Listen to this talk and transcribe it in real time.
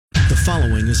The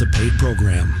following is a paid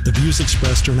program. The views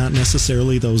expressed are not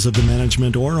necessarily those of the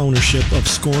management or ownership of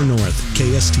SKOR North,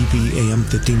 KSTP AM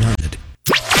 1500.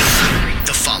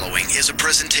 The following is a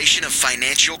presentation of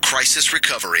Financial Crisis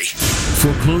Recovery.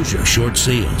 Foreclosure, short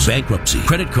sales, bankruptcy,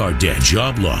 credit card debt,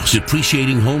 job loss,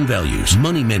 depreciating home values,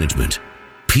 money management.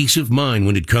 Peace of mind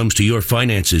when it comes to your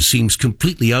finances seems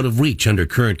completely out of reach under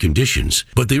current conditions,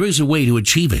 but there is a way to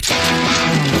achieve it.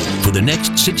 For the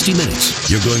next 60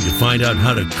 minutes, you're going to find out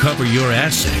how to cover your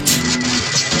assets.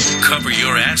 Cover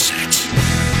your assets.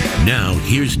 Now,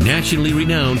 here's nationally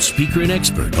renowned speaker and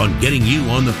expert on getting you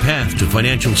on the path to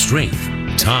financial strength,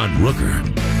 Todd Rooker.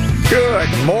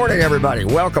 Good morning, everybody.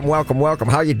 Welcome.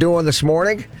 How you doing this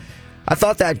morning? I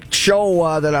thought that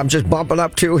show that I'm just bumping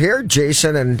up to here,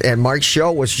 Jason and Mike's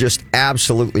show, was just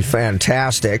absolutely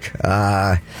fantastic.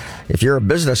 If you're a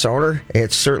business owner,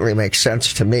 it certainly makes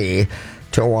sense to me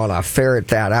to want to ferret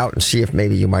that out and see if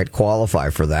maybe you might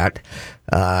qualify for that.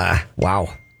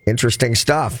 Wow. Interesting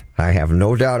stuff. I have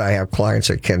no doubt I have clients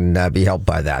that can be helped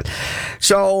by that.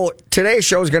 So today's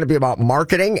show is going to be about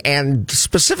marketing, and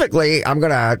specifically, I'm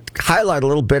going to highlight a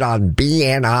little bit on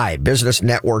BNI, Business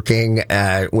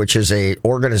Networking, which is a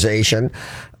organization,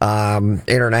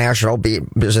 international.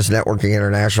 Business Networking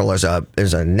International is a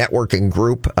networking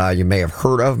group you may have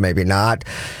heard of, maybe not.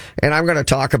 And I'm going to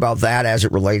talk about that as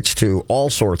it relates to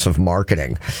all sorts of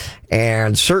marketing,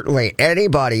 and certainly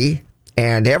anybody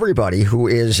and everybody who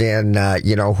is in,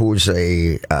 who's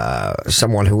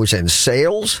someone who is in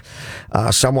sales,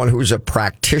 someone who's a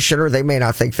practitioner. They may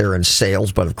not think they're in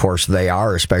sales, but of course they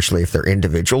are, especially if they're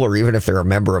individual or even if they're a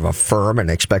member of a firm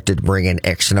and expected to bring in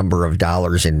X number of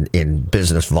dollars in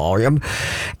business volume.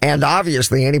 And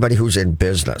obviously anybody who's in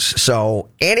business. So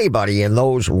anybody in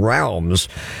those realms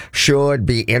should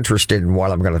be interested in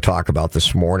what I'm going to talk about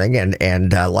this morning.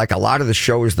 And like a lot of the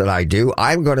shows that I do,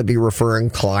 I'm going to be referring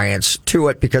clients to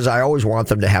it because I always want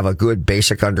them to have a good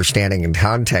basic understanding and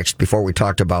context before we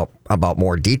talked about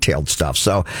more detailed stuff.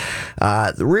 So,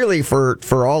 really for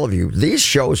all of you, these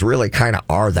shows really kind of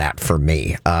are that for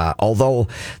me. Although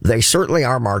they certainly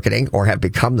are marketing or have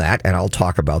become that, and I'll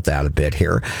talk about that a bit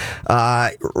here.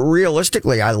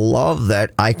 Realistically, I love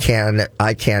that I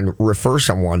can refer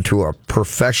someone to a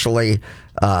professionally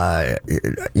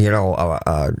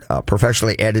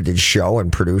professionally edited show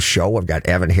and produced show. I've got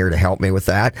Evan here to help me with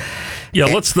that. Yeah,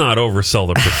 let's not oversell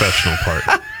the professional part.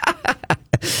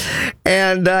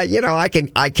 And,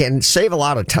 I can save a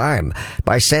lot of time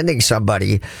by sending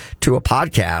somebody to a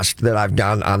podcast that I've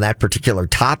done on that particular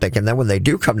topic. And then when they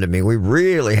do come to me, we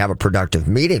really have a productive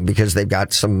meeting because they've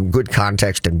got some good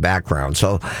context and background.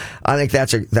 So I think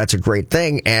that's a great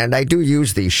thing. And I do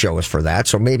use these shows for that.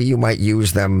 So maybe you might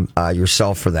use them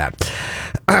yourself for that.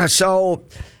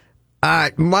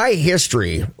 My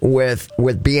history with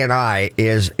BNI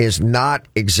is not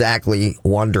exactly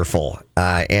wonderful.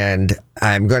 And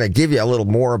I'm going to give you a little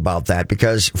more about that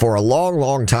because for a long,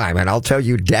 long time, and I'll tell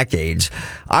you decades,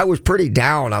 I was pretty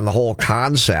down on the whole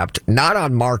concept, not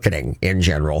on marketing in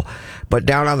general, but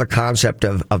down on the concept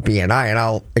of BNI. And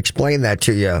I'll explain that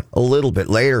to you a little bit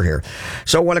later here.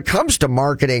 So when it comes to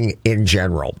marketing in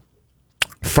general,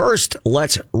 first,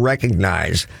 let's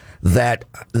recognize that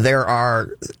there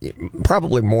are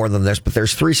probably more than this, but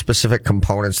there's three specific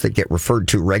components that get referred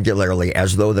to regularly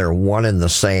as though they're one and the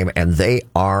same, and they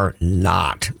are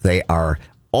not. They are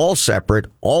all separate,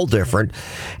 all different,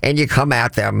 and you come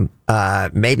at them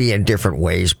maybe in different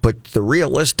ways. But the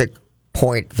realistic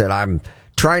point that I'm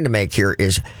trying to make here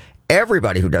is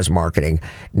everybody who does marketing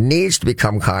needs to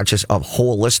become conscious of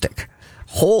holistic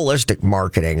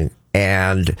marketing.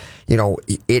 And,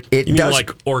 it you mean does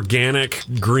like organic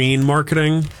green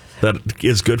marketing that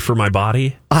is good for my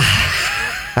body?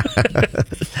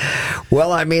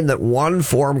 Well, I mean that one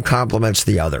form complements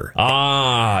the other.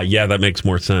 Yeah, that makes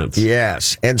more sense.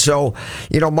 Yes. And so,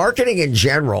 marketing in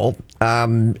general,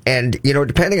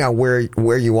 depending on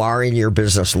where you are in your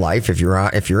business life, if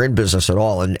you're in business at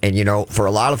all, and for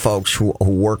a lot of folks who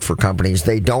work for companies,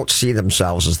 they don't see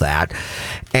themselves as that.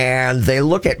 And they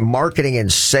look at marketing and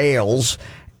sales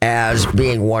as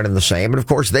being one and the same. And of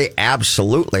course, they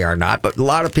absolutely are not. But a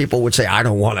lot of people would say, I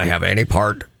don't want to have any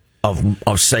part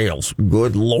of sales.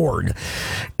 Good Lord.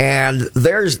 And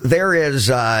there is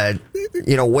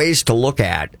ways to look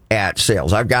at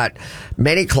sales. I've got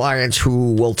many clients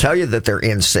who will tell you that they're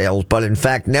in sales, but in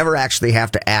fact never actually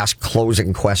have to ask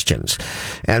closing questions.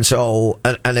 And so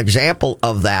an example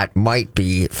of that might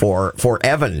be for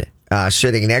Evan,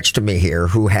 sitting next to me here,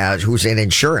 who's in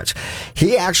insurance.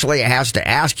 He actually has to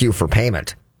ask you for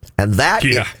payment. And that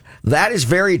That is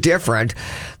very different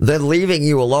than leaving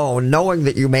you alone, knowing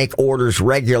that you make orders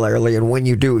regularly, and when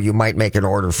you do, you might make an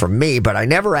order from me, but I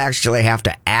never actually have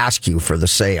to ask you for the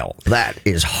sale. That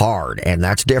is hard, and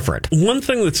that's different. One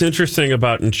thing that's interesting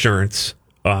about insurance,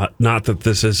 not that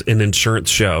this is an insurance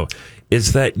show,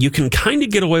 is that you can kind of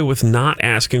get away with not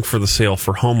asking for the sale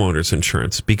for homeowners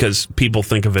insurance because people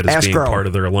think of it as being part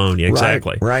of their loan. Yeah,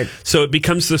 exactly. Right. So it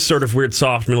becomes this sort of weird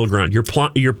soft middle ground.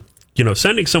 You're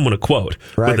sending someone a quote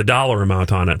with a dollar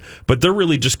amount on it, but they're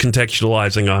really just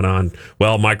contextualizing on,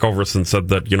 well, Mike Overson said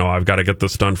that, I've got to get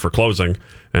this done for closing,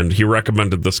 and he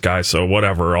recommended this guy, so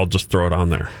whatever, I'll just throw it on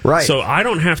there. Right. So I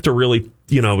don't have to really,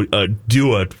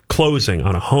 do a closing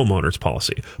on a homeowner's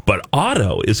policy. But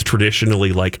auto is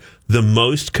traditionally like the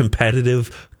most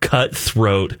competitive,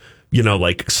 cutthroat,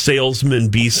 like salesman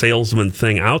be salesman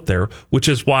thing out there, which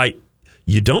is why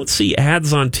you don't see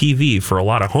ads on TV for a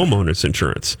lot of homeowners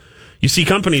insurance. You see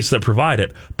companies that provide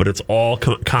it, but it's all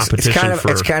competition.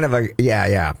 It's kind of a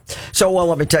yeah. So, well,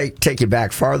 let me take you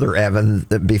back farther, Evan.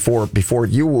 Before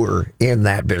you were in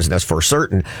that business for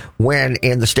certain, when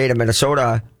in the state of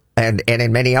Minnesota and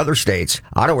in many other states,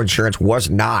 auto insurance was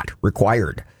not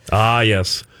required. Ah,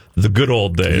 yes. The good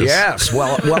old days. Yes.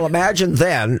 Well, imagine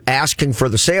then asking for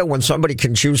the sale when somebody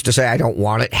can choose to say, I don't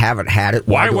want it, haven't had it.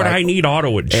 Why would I need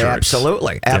auto insurance?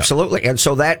 Absolutely.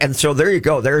 Yeah. And so there you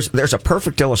go. There's a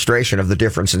perfect illustration of the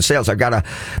difference in sales. I've got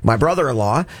my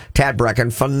brother-in-law, Tad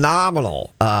Brecken,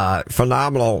 phenomenal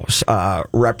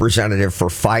representative for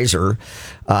Pfizer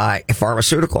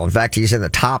Pharmaceutical. In fact, he's in the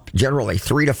top generally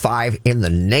 3 to 5 in the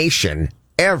nation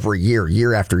every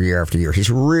year after year after year.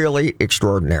 He's really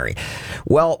extraordinary.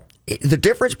 Well, the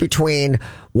difference between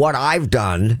what I've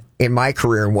done in my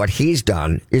career and what he's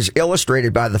done is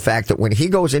illustrated by the fact that when he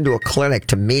goes into a clinic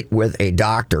to meet with a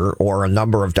doctor or a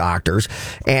number of doctors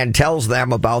and tells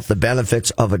them about the benefits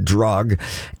of a drug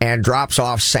and drops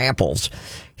off samples,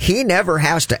 he never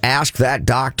has to ask that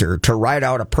doctor to write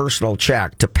out a personal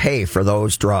check to pay for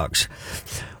those drugs.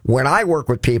 When I work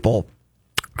with people,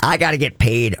 I got to get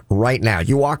paid right now.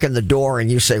 You walk in the door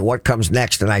and you say, what comes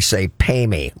next? And I say, pay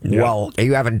me. Yep. Well,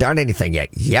 you haven't done anything yet.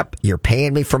 Yep, you're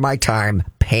paying me for my time.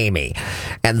 Pay me.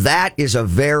 And that is a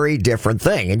very different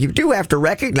thing. And you do have to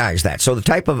recognize that. So the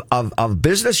type of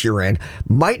business you're in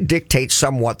might dictate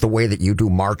somewhat the way that you do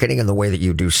marketing and the way that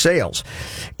you do sales.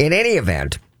 In any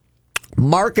event,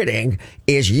 marketing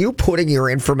is you putting your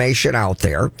information out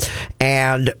there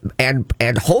and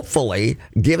hopefully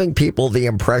giving people the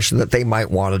impression that they might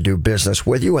want to do business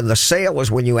with you. And the sale is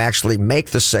when you actually make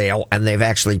the sale and they've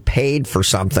actually paid for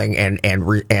something and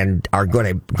are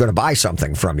going to buy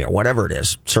something from you, whatever it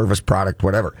is, service, product,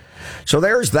 whatever. So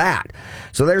there's that.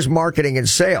 So there's marketing and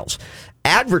sales.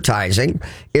 Advertising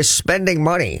is spending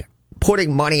money,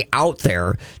 putting money out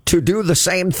there to do the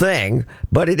same thing,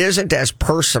 but it isn't as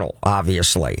personal,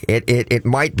 obviously. It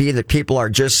might be that people are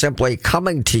just simply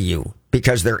coming to you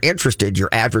because they're interested, you're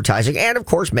advertising, and of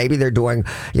course maybe they're doing,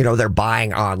 they're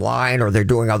buying online or they're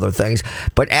doing other things,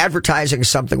 but advertising is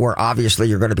something where obviously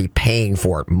you're going to be paying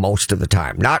for it most of the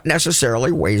time. Not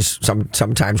necessarily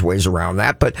sometimes ways around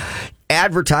that, but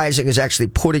advertising is actually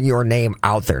putting your name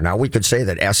out there. Now, we could say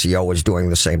that SEO is doing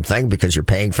the same thing because you're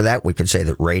paying for that. We could say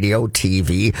that radio,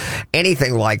 TV,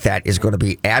 anything like that is going to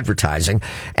be advertising.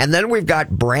 And then we've got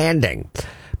branding.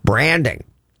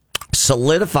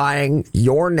 Solidifying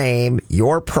your name,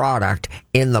 your product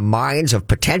in the minds of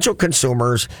potential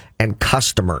consumers and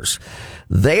customers.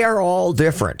 They are all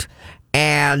different.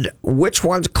 And which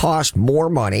ones cost more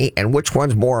money and which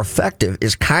one's more effective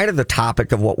is kind of the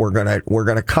topic of what we're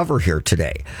gonna cover here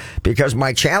today. Because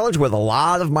my challenge with a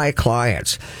lot of my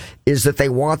clients is that they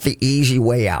want the easy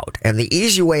way out. And the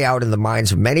easy way out in the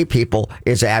minds of many people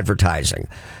is advertising.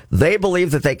 They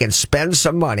believe that they can spend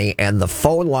some money and the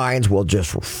phone lines will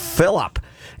just fill up.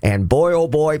 And boy, oh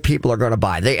boy, people are going to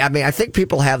buy. I think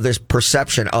people have this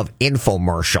perception of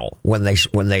infomercial when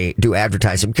they do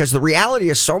advertising, because the reality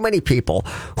is so many people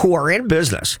who are in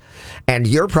business, and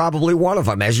you're probably one of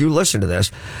them as you listen to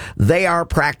this, they are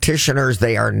practitioners.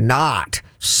 They are not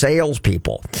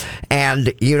salespeople.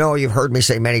 And you've heard me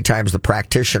say many times the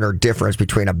practitioner difference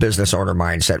between a business owner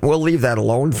mindset. We'll leave that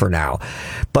alone for now.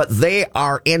 But they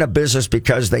are in a business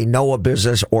because they know a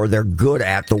business or they're good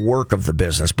at the work of the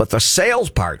business. But the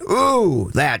sales part,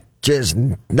 just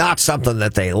not something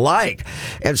that they like.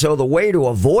 And so the way to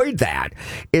avoid that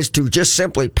is to just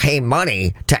simply pay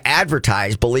money to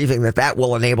advertise, believing that that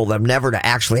will enable them never to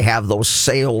actually have those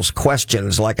sales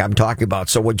questions like I'm talking about.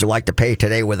 So would you like to pay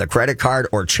today with a credit card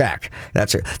or check?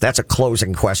 That's a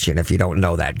closing question if you don't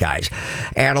know that, guys.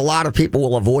 And a lot of people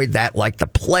will avoid that like the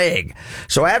plague.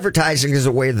 So advertising is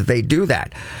a way that they do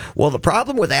that. Well, the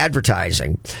problem with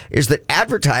advertising is that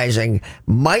advertising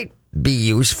might be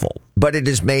useful, but it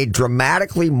is made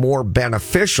dramatically more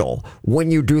beneficial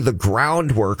when you do the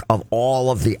groundwork of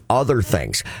all of the other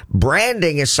things.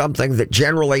 Branding is something that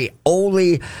generally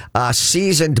only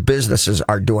seasoned businesses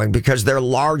are doing because they're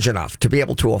large enough to be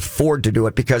able to afford to do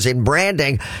it, because in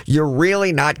branding, you're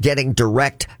really not getting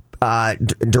direct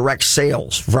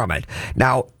sales from it.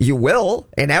 Now, you will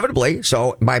inevitably.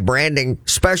 So my branding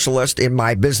specialist in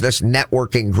my business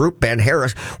networking group, Ben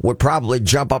Harris, would probably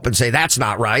jump up and say, that's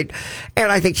not right.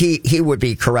 And I think he would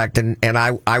be correct. And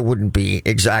I wouldn't be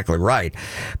exactly right.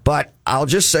 But I'll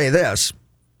just say this,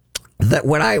 that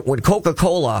when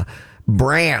Coca-Cola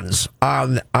brands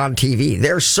on TV,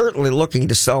 they're certainly looking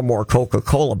to sell more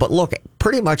Coca-Cola. But look,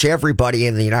 pretty much everybody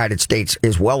in the United States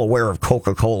is well aware of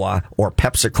Coca-Cola or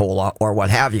Pepsi-Cola or what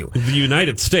have you. The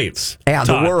United States. Yeah,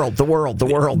 the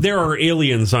world. There are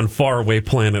aliens on faraway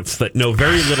planets that know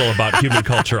very little about human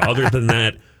culture other than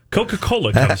that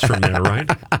Coca-Cola comes from there, right?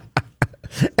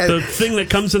 The thing that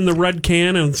comes in the red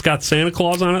can and it's got Santa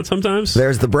Claus on it sometimes?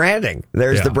 There's the branding.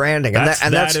 There's the branding.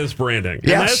 That is branding.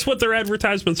 Yes. And that's what their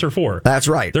advertisements are for. That's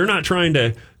right. They're not trying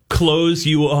to close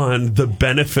you on the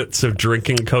benefits of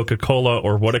drinking Coca-Cola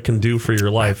or what it can do for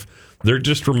your life. They're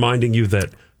just reminding you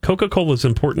that Coca-Cola is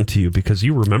important to you because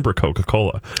you remember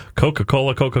Coca-Cola.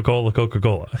 Coca-Cola, Coca-Cola,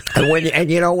 Coca-Cola. And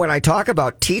when I talk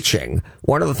about teaching,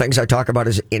 one of the things I talk about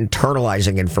is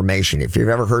internalizing information. If you've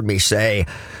ever heard me say,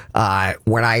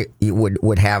 when I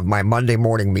would have my Monday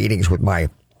morning meetings with my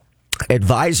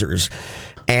advisors,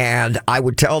 and I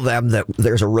would tell them that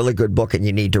there's a really good book and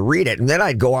you need to read it. And then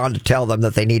I'd go on to tell them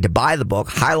that they need to buy the book,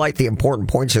 highlight the important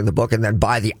points in the book, and then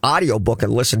buy the audio book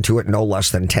and listen to it no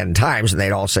less than 10 times. And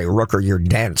they'd all say, Rooker, you're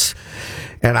dense.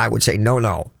 And I would say,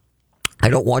 no. I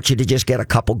don't want you to just get a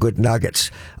couple good nuggets.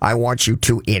 I want you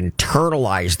to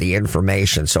internalize the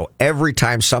information. So every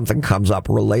time something comes up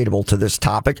relatable to this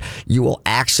topic, you will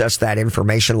access that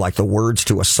information like the words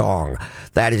to a song.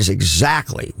 That is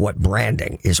exactly what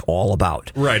branding is all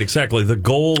about. Right, exactly. The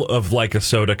goal of like a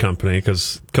soda company,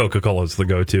 because Coca-Cola is the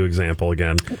go-to example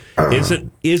again,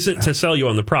 isn't to sell you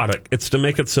on the product. It's to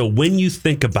make it so when you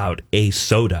think about a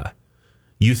soda,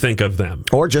 you think of them.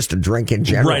 Or just a drink in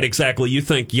general. Right, exactly. You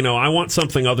think, I want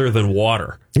something other than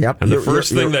water. Yep. And the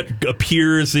first thing that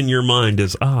appears in your mind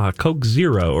is, Coke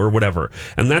Zero or whatever.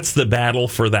 And that's the battle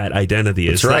for that identity.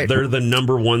 Is right. That they're the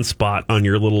number one spot on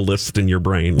your little list in your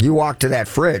brain. You walk to that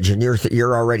fridge and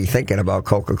you're already thinking about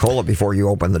Coca-Cola before you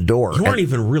open the door. You aren't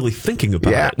even really thinking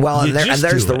about it. Well,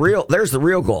 there's the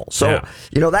real goal. So,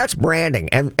 that's branding.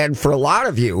 And for a lot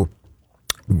of you,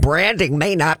 branding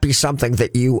may not be something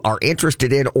that you are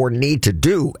interested in or need to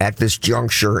do at this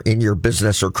juncture in your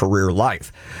business or career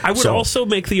life. I would also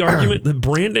make the argument that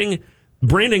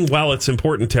branding, while it's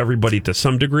important to everybody to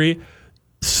some degree,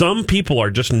 some people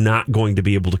are just not going to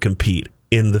be able to compete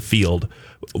in the field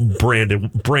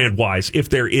brand wise if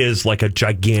there is like a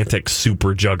gigantic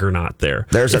super juggernaut there.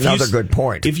 There's another good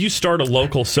point. If you start a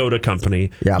local soda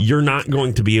company, you're not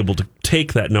going to be able to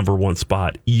take that number one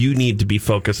spot. You need to be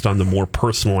focused on the more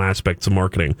personal aspects of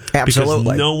marketing. Absolutely.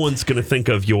 Because no one's going to think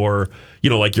of your,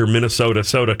 like your Minnesota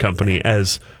soda company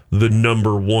as the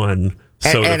number one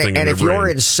soda thing. And if you're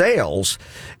in sales,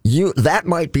 that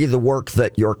might be the work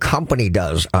that your company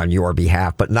does on your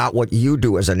behalf, but not what you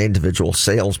do as an individual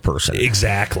salesperson.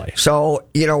 Exactly. So,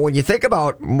 when you think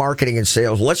about marketing and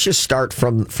sales, let's just start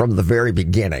from the very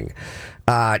beginning.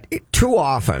 Too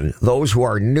often, those who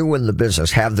are new in the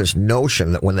business have this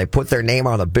notion that when they put their name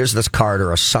on a business card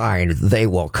or a sign, they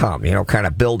will come. Kind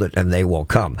of build it and they will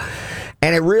come.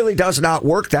 And it really does not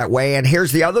work that way. And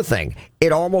here's the other thing.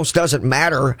 It almost doesn't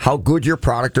matter how good your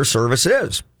product or service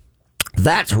is.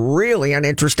 That's really an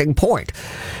interesting point.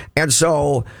 And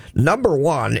so, number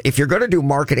one, if you're going to do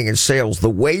marketing and sales, the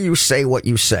way you say what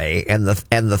you say and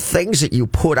the things that you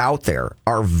put out there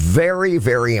are very,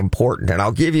 very important. And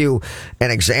I'll give you an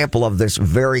example of this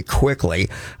very quickly.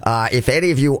 If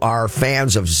any of you are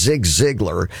fans of Zig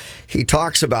Ziglar, he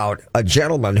talks about a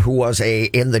gentleman who was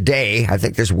in the day, I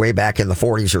think this is way back in the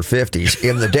 40s or 50s,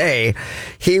 in the day,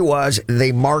 he was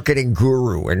the marketing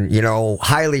guru and,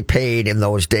 highly paid in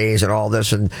those days and all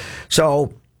this. And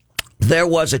so there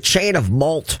was a chain of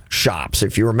malt shops,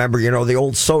 if you remember, the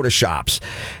old soda shops.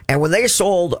 And when they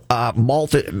sold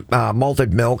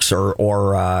malted milks or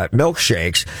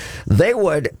milkshakes, they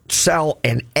would sell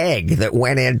an egg that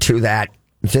went into that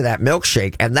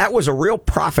milkshake, and that was a real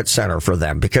profit center for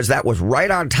them because that was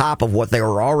right on top of what they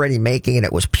were already making, and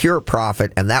it was pure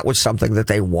profit, and that was something that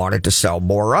they wanted to sell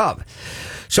more of.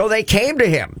 So they came to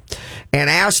him and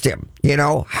asked him,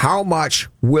 how much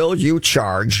will you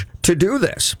charge to do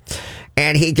this?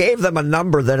 And he gave them a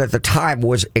number that at the time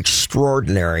was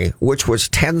extraordinary, which was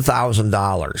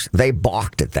 $10,000. They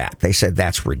balked at that. They said,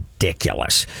 that's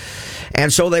ridiculous.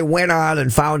 And so they went on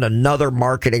and found another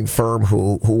marketing firm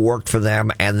who worked for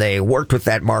them, and they worked with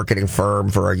that marketing firm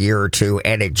for a year or two,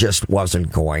 and it just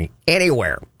wasn't going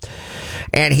anywhere.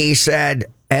 And he said,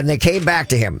 and they came back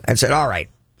to him and said, all right,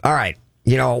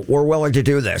 we're willing to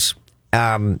do this.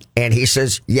 And he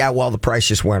says, yeah, well, the price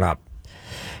just went up.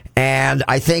 And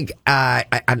I think,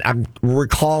 I'm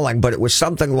recalling, but it was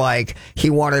something like he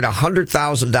wanted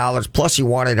 $100,000 plus he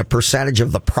wanted a percentage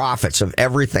of the profits of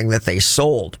everything that they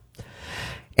sold.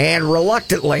 And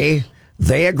reluctantly,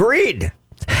 they agreed.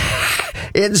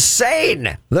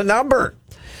 Insane, the number.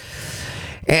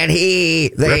 And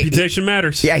reputation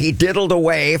matters. Yeah, he diddled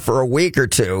away for a week or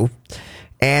two.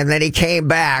 And then he came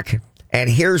back, and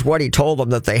here's what he told them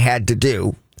that they had to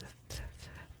do.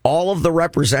 All of the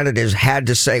representatives had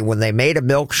to say when they made a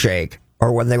milkshake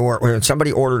or when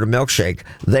somebody ordered a milkshake,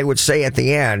 they would say at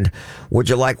the end, would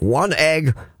you like 1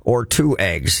 egg or 2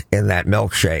 eggs in that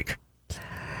milkshake?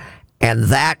 And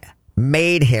that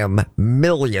made him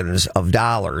millions of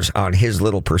dollars on his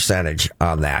little percentage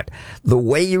on that. The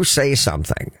way you say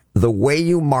something, the way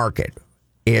you market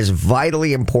is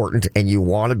vitally important, and you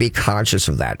want to be conscious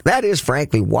of that. That is,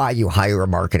 frankly, why you hire a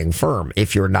marketing firm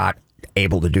if you're not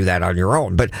able to do that on your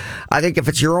own. But I think if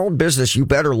it's your own business, you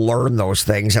better learn those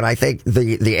things. And I think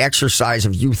the exercise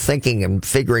of you thinking and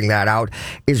figuring that out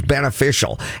is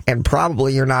beneficial. And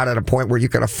probably you're not at a point where you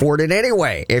can afford it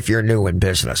anyway if you're new in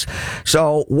business.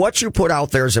 So what you put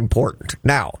out there is important.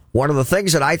 Now, one of the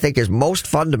things that I think is most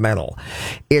fundamental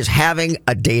is having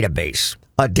a database.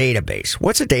 A database.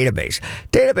 What's a database?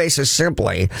 Database is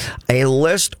simply a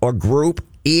list or group,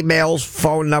 emails,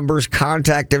 phone numbers,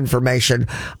 contact information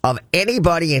of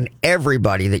anybody and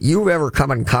everybody that you've ever come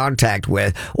in contact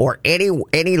with, or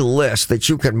any list that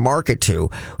you can market to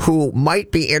who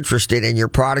might be interested in your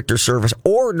product or service,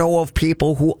 or know of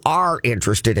people who are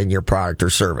interested in your product or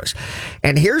service.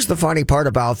 And here's the funny part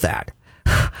about that.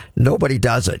 Nobody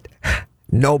does it.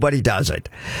 Nobody does it.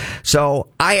 So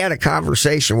I had a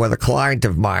conversation with a client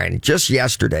of mine just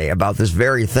yesterday about this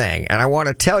very thing. And I want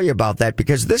to tell you about that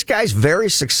because this guy's very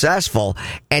successful.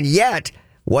 And yet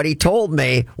what he told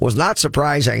me was not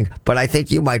surprising, but I think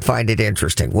you might find it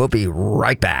interesting. We'll be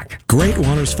right back. Great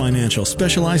Waters Financial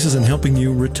specializes in helping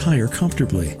you retire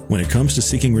comfortably. When it comes to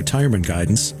seeking retirement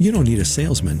guidance, you don't need a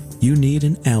salesman. You need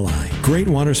an ally. Great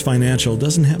Waters Financial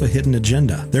doesn't have a hidden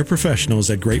agenda. Their professionals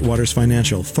at Great Waters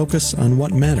Financial focus on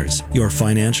what matters, your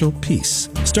financial peace.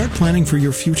 Start planning for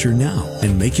your future now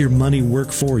and make your money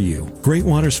work for you. Great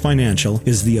Waters Financial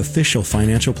is the official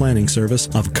financial planning service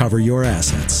of Cover Your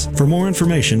Assets. For more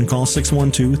information, call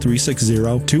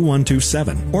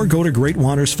 612-360-2127 or go to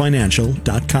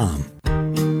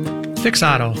greatwatersfinancial.com. Fix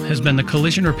Auto has been the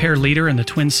collision repair leader in the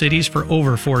Twin Cities for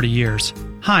over 40 years.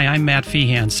 Hi, I'm Matt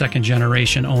Feehan,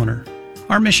 second-generation owner.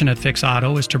 Our mission at Fix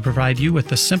Auto is to provide you with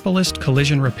the simplest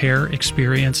collision repair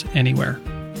experience anywhere.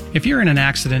 If you're in an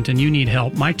accident and you need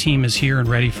help, my team is here and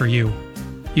ready for you.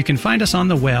 You can find us on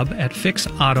the web at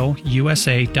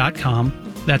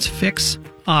fixautousa.com. That's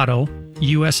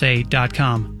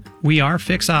fixautousa.com. We are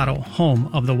Fix Auto, home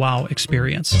of the WOW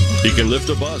experience. He can lift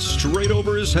a bus straight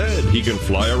over his head. He can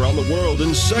fly around the world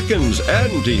in seconds.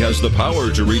 And he has the power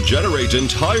to regenerate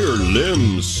entire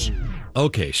limbs.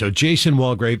 Okay, so Jason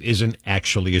Walgrave isn't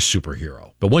actually a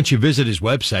superhero. But once you visit his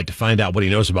website to find out what he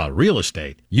knows about real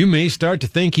estate, you may start to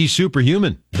think he's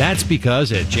superhuman. That's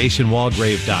because at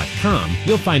jasonwalgrave.com,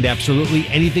 you'll find absolutely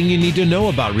anything you need to know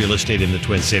about real estate in the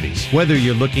Twin Cities. Whether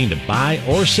you're looking to buy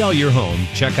or sell your home,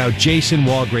 check out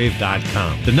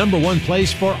jasonwalgrave.com, the #1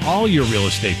 place for all your real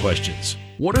estate questions.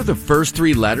 What are the first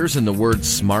 3 letters in the word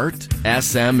SMART?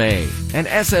 SMA. And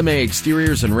SMA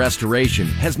Exteriors and Restoration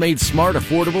has made smart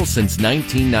affordable since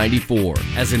 1994.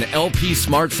 As an LP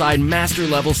SmartSide Master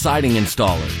Level Siding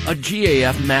Installer, a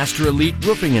GAF Master Elite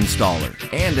Roofing Installer,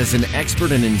 and as an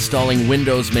expert in installing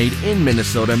windows made in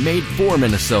Minnesota, made for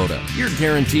Minnesota, you're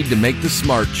guaranteed to make the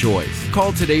smart choice.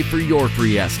 Call today for your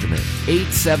free estimate.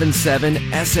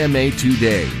 877-SMA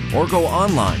today. Or go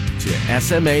online to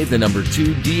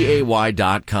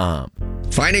SMA2DAY.com.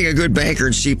 Finding a good banker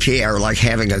and CPA are like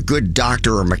having a good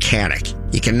doctor or mechanic.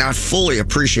 You cannot fully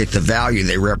appreciate the value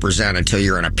they represent until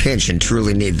you're in a pinch and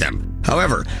truly need them.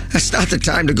 However, that's not the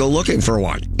time to go looking for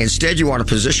one. Instead, you want to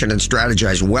position and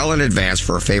strategize well in advance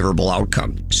for a favorable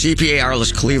outcome. CPA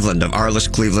Arliss Cleveland of Arliss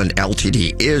Cleveland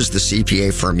LTD is the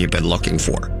CPA firm you've been looking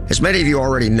for. As many of you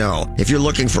already know, if you're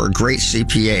looking for a great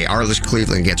CPA, Arliss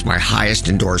Cleveland gets my highest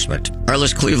endorsement.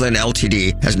 Arliss Cleveland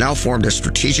LTD has now formed a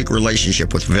strategic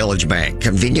relationship with Village Bank,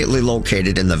 conveniently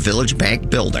located in the Village Bank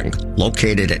building,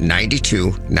 located at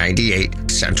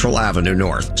 9298 Central Avenue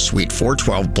North, Suite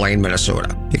 412, Blaine,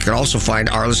 Minnesota. You can also find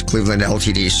Arliss Cleveland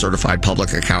LTD certified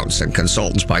public accountants and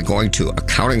consultants by going to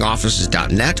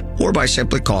accountingoffices.net or by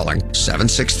simply calling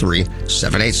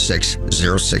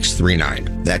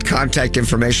 763-786-0639. That contact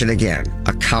information again,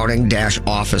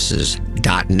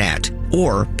 accounting-offices.net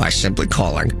or by simply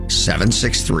calling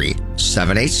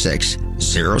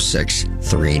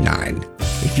 763-786-0639.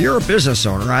 If you're a business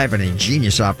owner, I have an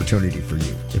ingenious opportunity for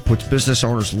you. It puts business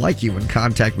owners like you in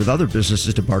contact with other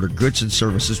businesses to barter goods and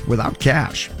services without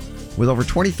cash. With over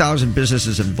 20,000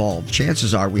 businesses involved,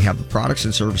 chances are we have the products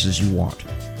and services you want.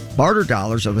 Barter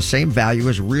dollars are the same value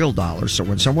as real dollars, so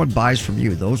when someone buys from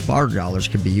you, those barter dollars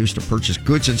can be used to purchase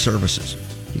goods and services.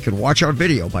 You can watch our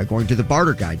video by going to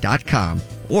thebarterguy.com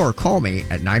or call me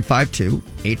at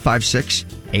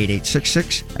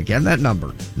 952-856-8866. Again, that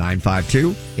number,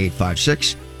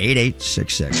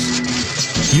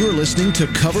 952-856-8866. You're listening to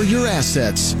Cover Your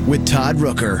Assets with Todd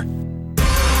Rooker.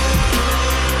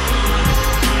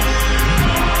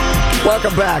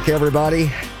 Welcome back,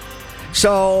 everybody.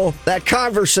 So, that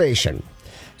conversation.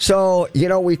 So,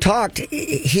 we talked,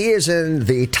 he is in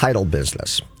the title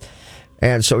business.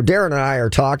 And so Darren and I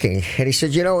are talking, and he said,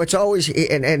 it's always,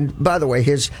 and by the way,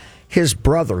 his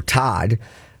brother, Todd,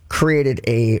 created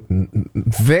a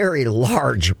very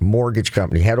large mortgage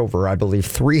company, had over, I believe,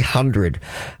 300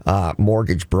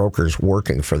 mortgage brokers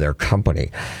working for their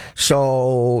company.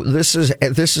 So this is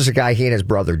a guy, he and his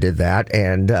brother did that,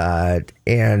 and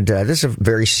this is a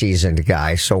very seasoned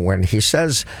guy. So when he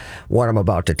says what I'm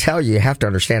about to tell you, you have to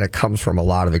understand it comes from a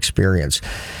lot of experience.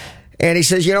 And he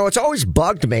says, it's always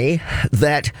bugged me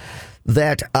that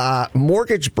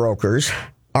mortgage brokers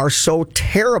are so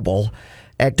terrible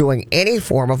at doing any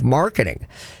form of marketing.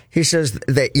 He says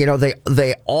that,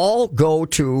 they all go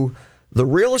to the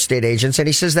real estate agents, and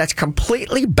he says that's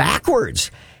completely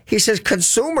backwards. He says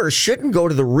consumers shouldn't go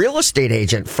to the real estate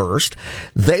agent first.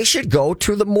 They should go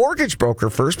to the mortgage broker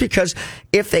first, because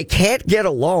if they can't get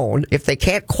a loan, if they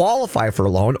can't qualify for a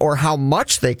loan, or how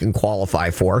much they can qualify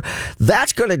for,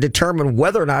 that's going to determine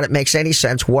whether or not it makes any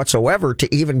sense whatsoever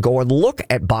to even go and look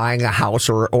at buying a house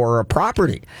or a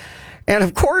property. And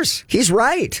of course, he's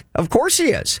right. Of course he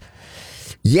is.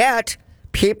 Yet,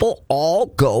 people all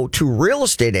go to real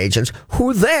estate agents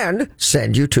who then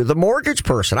send you to the mortgage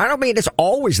person. I don't mean it's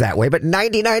always that way, but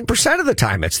 99% of the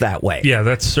time it's that way. Yeah,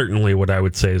 that's certainly what I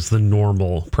would say is the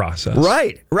normal process.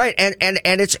 Right. And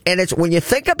it's when you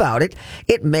think about it,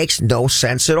 it makes no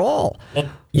sense at all.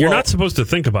 You're not supposed to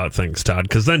think about things, Todd,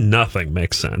 because then nothing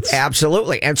makes sense.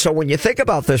 Absolutely. And so when you think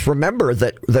about this, remember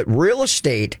that real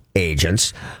estate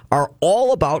agents are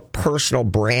all about personal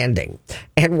branding.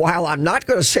 And while I'm not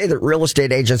going to say that real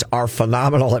estate agents are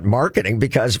phenomenal at marketing,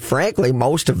 because frankly,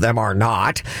 most of them are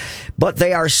not, but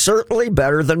they are certainly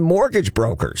better than mortgage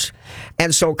brokers.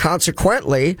 And so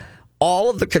consequently,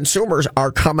 all of the consumers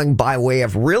are coming by way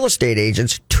of real estate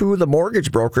agents to the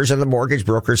mortgage brokers, and the mortgage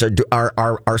brokers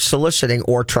are soliciting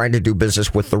or trying to do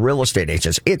business with the real estate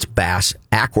agents. It's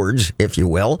backwards, if you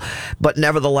will, but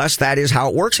nevertheless, that is how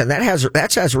it works, and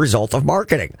that's as a result of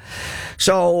marketing.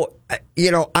 So,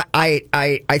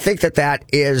 I think that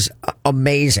is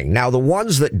amazing. Now, the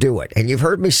ones that do it, and you've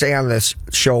heard me say on this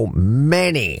show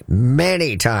many,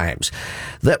 many times,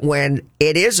 that when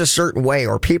it is a certain way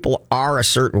or people are a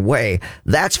certain way,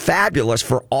 that's fabulous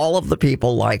for all of the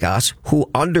people like us who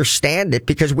understand it,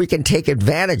 because we can take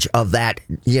advantage of that,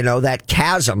 that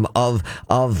chasm of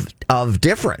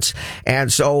difference.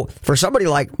 And so for somebody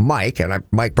like Mike, and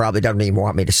Mike probably doesn't even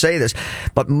want me to say this,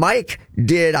 but Mike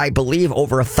did, I believe,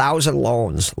 over 1,000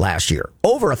 loans last year.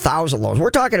 Over 1,000 loans. We're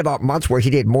talking about months where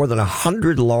he did more than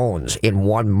 100 loans in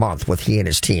 1 month with he and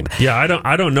his team. Yeah, I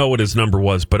don't know what his number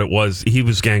was, but he was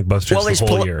gangbusters the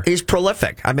whole year. He's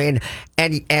prolific. I mean,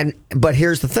 but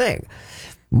here's the thing.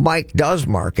 Mike does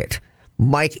market.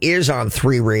 Mike is on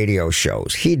 3 radio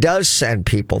shows. He does send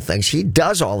people things. He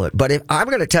does all of it. But I'm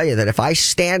going to tell you that if I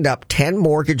stand up 10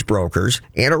 mortgage brokers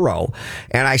in a row,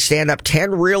 and I stand up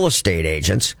 10 real estate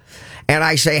agents, And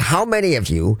I say, how many of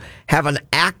you have an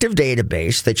active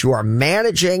database that you are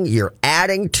managing, you're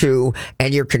adding to,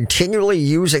 and you're continually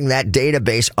using that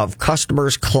database of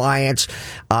customers, clients,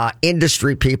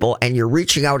 industry people, and you're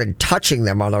reaching out and touching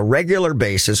them on a regular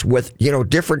basis with,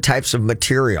 different types of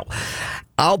material?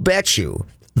 I'll bet you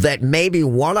that maybe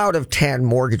 1 out of 10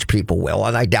 mortgage people will,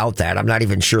 and I doubt that. I'm not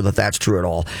even sure that that's true at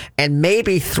all. And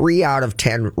maybe 3 out of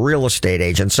 10 real estate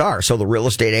agents are. So the real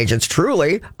estate agents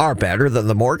truly are better than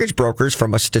the mortgage brokers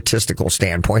from a statistical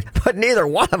standpoint, but neither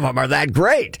one of them are that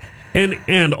great.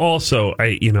 And also,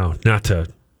 not to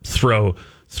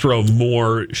throw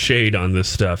more shade on this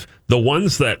stuff. The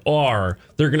ones that are,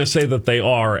 they're going to say that they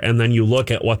are, and then you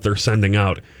look at what they're sending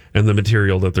out, and the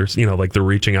material that they're, they're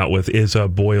reaching out with is a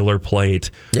boilerplate.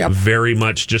 Yep. Very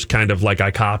much just kind of like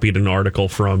I copied an article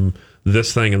from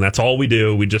this thing, and that's all we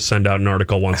do. We just send out an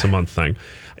article once a month thing.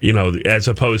 As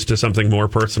opposed to something more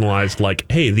personalized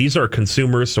like, hey, these are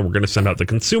consumers, so we're going to send out the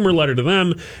consumer letter to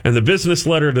them and the business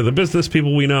letter to the business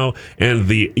people we know, and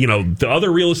the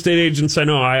other real estate agents I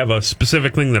know, I have a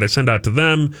specific thing that I send out to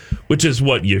them, which is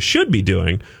what you should be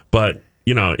doing. But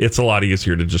it's a lot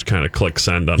easier to just kind of click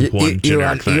send on one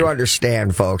generic thing. You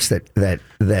understand, folks,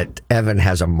 that Evan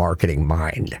has a marketing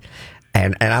mind.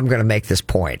 And I'm going to make this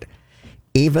point.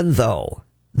 Even though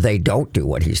they don't do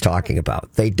what he's talking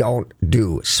about, they don't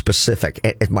do specific,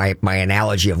 my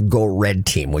analogy of go red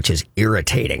team, which is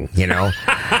irritating,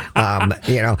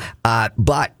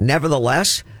 but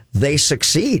nevertheless, they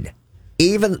succeed.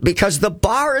 Even because the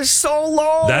bar is so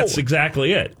low. That's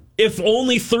exactly it. If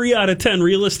only 3 out of 10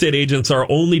 real estate agents are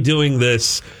only doing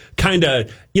this kind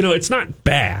of, it's not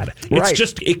bad. It's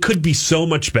just, it could be so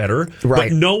much better,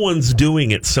 but no one's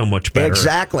doing it so much better.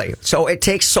 Exactly. So it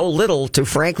takes so little to,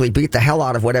 frankly, beat the hell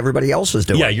out of what everybody else is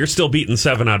doing. Yeah, you're still beating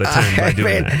 7 out of 10 by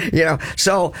doing that.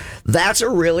 So that's a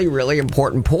really, really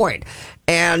important point.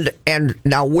 And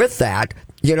now with that,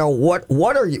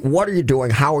 what are you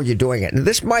doing? How are you doing it? And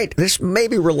this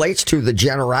maybe relates to the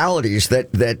generalities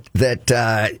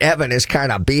that Evan is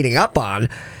kind of beating up on,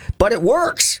 but it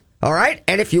works. All right.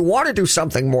 And if you want to do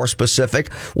something more specific,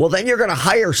 well, then you're going to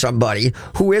hire somebody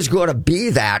who is going to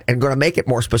be that and going to make it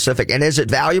more specific. And is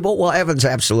it valuable? Well, Evan's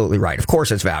absolutely right. Of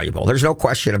course it's valuable. There's no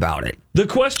question about it. The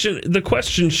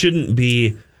question shouldn't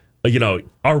be,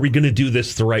 are we going to do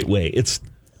this the right way? It's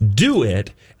do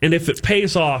it. And if it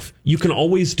pays off, you can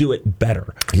always do it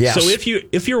better. Yes. So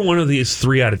if you're one of these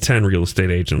 3 out of 10 real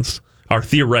estate agents, our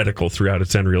theoretical 3 out of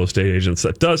 10 real estate agents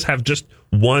that does have just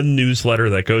one newsletter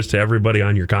that goes to everybody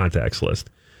on your contacts list,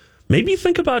 maybe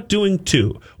think about doing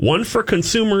 2. One for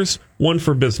consumers, one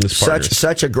for business partners.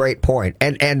 Such a great point.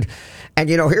 And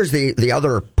here's the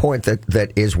other point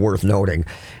that is worth noting.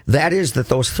 That is that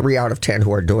those 3 out of 10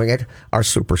 who are doing it are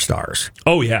superstars.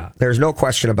 Oh, yeah. There's no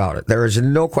question about it. There is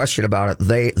no question about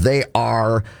it. They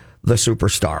are the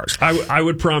superstars. I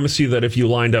would promise you that if you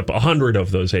lined up 100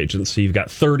 of those agents, so you've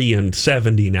got 30 and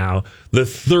 70 now, the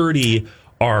 30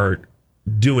 are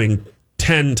doing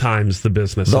 10 times the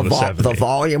business of the 70. The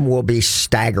volume will be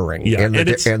staggering in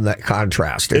the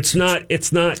contrast. It's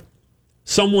not.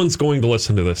 Someone's going to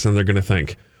listen to this and they're going to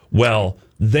think, well,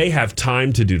 they have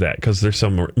time to do that because they're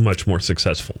so much more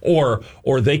successful. Or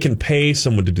they can pay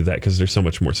someone to do that because they're so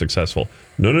much more successful.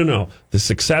 No. The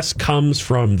success comes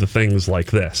from the things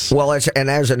like this. Well, and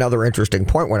there's another interesting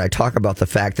point when I talk about the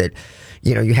fact that,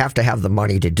 you have to have the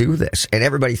money to do this. And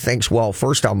everybody thinks, well,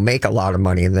 first I'll make a lot of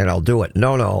money and then I'll do it.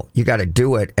 No. You got to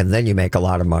do it and then you make a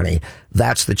lot of money.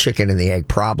 That's the chicken and the egg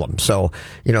problem. So,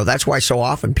 that's why so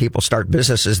often people start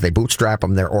businesses, they bootstrap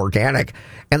them, they're organic,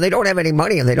 and they don't have any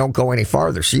money and they don't go any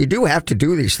farther. So you do have to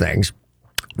do these things.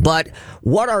 But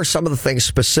what are some of the things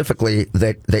specifically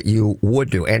that you would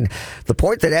do? And the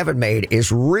point that Evan made is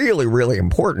really, really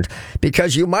important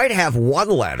because you might have one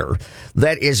letter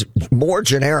that is more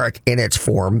generic in its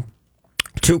form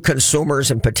to consumers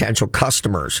and potential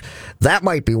customers. That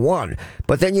might be one.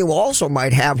 But then you also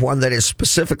might have one that is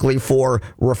specifically for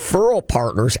referral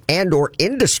partners and or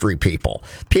industry people.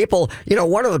 People,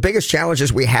 one of the biggest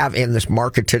challenges we have in this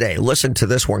market today, listen to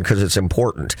this one because it's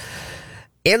important.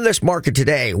 In this market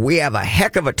today, we have a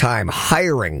heck of a time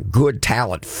hiring good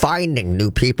talent, finding new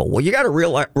people. Well, you got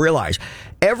to realize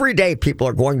every day people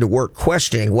are going to work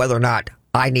questioning whether or not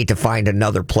I need to find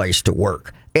another place to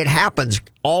work. It happens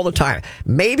all the time.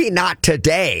 Maybe not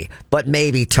today, but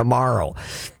maybe tomorrow.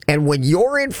 And when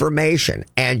your information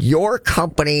and your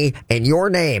company and your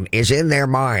name is in their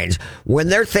minds, when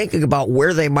they're thinking about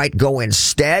where they might go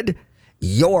instead,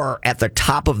 you're at the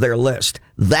top of their list.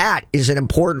 That is an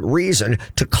important reason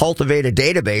to cultivate a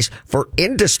database for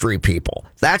industry people.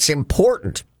 That's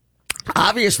important.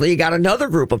 Obviously, you got another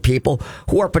group of people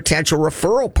who are potential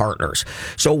referral partners.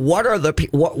 So what are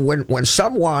when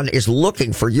someone is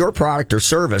looking for your product or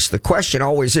service, the question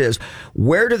always is,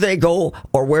 where do they go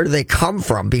or where do they come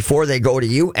from before they go to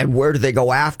you, and where do they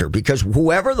go after? Because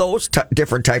whoever those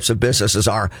different types of businesses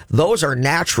are, those are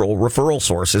natural referral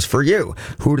sources for you.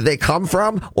 Who do they come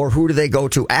from, or who do they go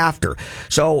to after?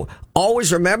 So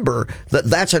always remember that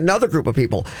that's another group of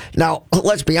people. Now,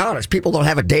 let's be honest, people don't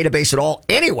have a database at all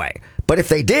anyway. But if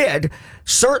they did,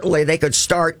 certainly they could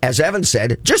start, as Evan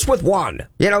said, just with one,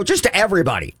 just to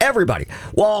everybody.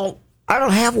 Well, I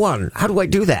don't have one. How do I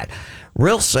do that?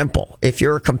 Real simple. If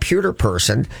you're a computer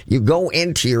person, you go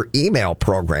into your email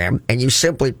program and you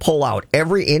simply pull out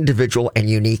every individual and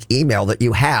unique email that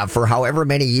you have for however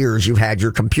many years you've had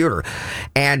your computer.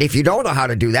 And if you don't know how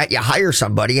to do that, you hire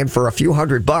somebody, and for a few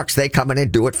 $100, they come in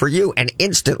and do it for you. And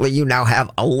instantly you now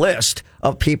have a list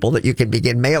of people that you can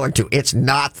begin mailing to. It's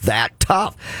not that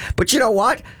tough. But you know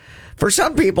what? For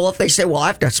some people, if they say, well, I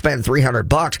have to spend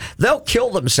 $300, they'll kill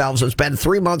themselves and spend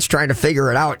 3 months trying to figure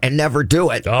it out and never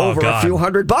do it over a few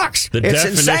 $100. The it's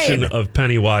definition insane. of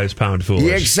penny wise, pound foolish.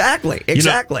 Yeah,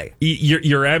 exactly.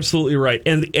 You're absolutely right.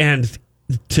 And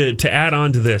to add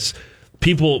on to this,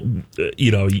 people,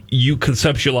 you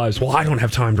conceptualize, well, I don't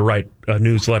have time to write a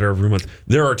newsletter every month.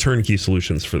 There are turnkey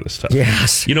solutions for this stuff.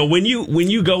 Yes. When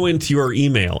you go into your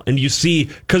email and you see,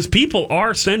 because people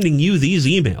are sending you these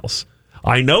emails.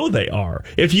 I know they are.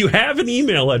 If you have an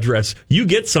email address, you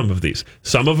get some of these.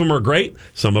 Some of them are great.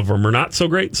 Some of them are not so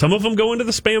great. Some of them go into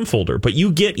the spam folder. But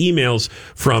you get emails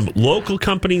from local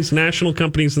companies, national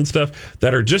companies and stuff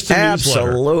that are just a newsletter.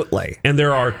 Absolutely. And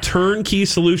there are turnkey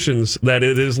solutions that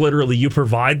it is literally you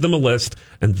provide them a list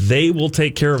and they will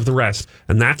take care of the rest.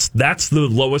 And that's the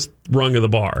lowest rung of the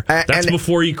bar. That's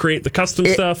before you create the custom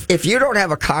stuff. If you don't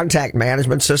have a contact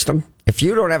management system, if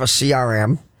you don't have a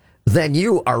CRM, then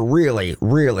you are really,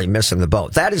 really missing the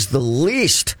boat. That is the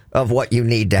least of what you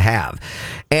need to have.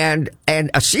 And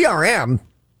a CRM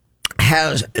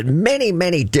has many,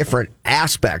 many different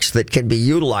aspects that can be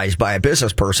utilized by a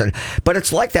business person, but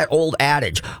it's like that old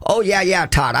adage, oh, yeah,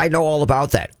 Todd, I know all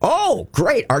about that. Oh,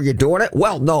 great. Are you doing it?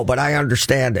 Well, no, but I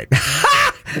understand it.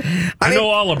 I know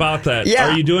all about that. Yeah.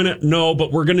 Are you doing it? No,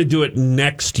 but we're going to do it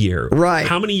next year. Right.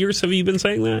 How many years have you been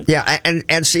saying that? Yeah,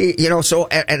 and see, so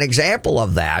an example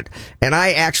of that, and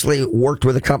I actually worked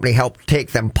with a company, helped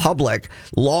take them public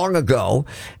long ago,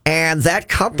 and that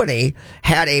company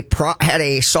had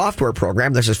a software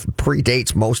program. This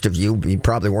predates most of you. You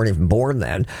probably weren't even born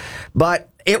then, but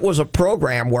it was a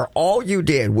program where all you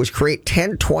did was create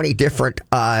 10, 20 different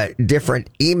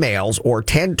emails or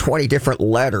 10, 20 different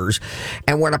letters.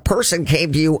 And when a person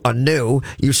came to you anew,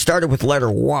 you started with letter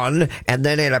 1, and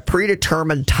then in a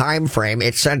predetermined time frame,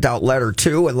 it sent out letter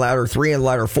 2 and letter 3 and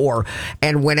letter 4.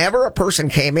 And whenever a person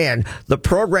came in, the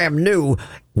program knew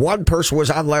one person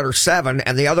was on letter 7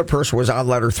 and the other person was on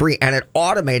letter 3, and it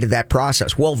automated that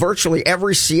process. Well, virtually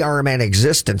every CRM in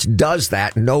existence does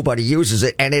that. Nobody uses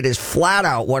it, and it is flat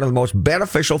out one of the most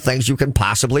beneficial things you can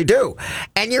possibly do.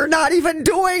 And you're not even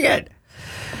doing it.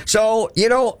 So,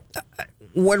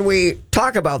 when we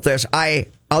talk about this,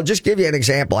 I'll just give you an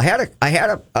example. I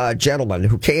had a gentleman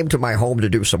who came to my home to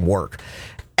do some work.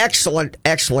 Excellent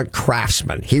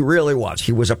craftsman. He really was.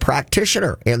 He was a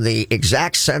practitioner in the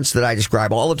exact sense that I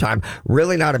describe all the time,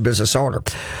 really not a business owner.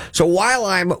 So while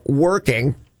I'm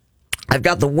working, I've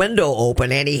got the window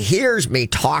open and he hears me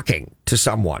talking to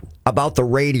someone about the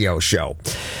radio show.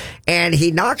 And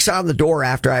he knocks on the door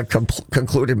after I've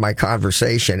concluded my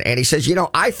conversation. And he says,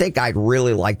 I think I'd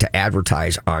really like to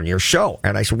advertise on your show.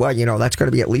 And I said, well, that's going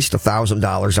to be at least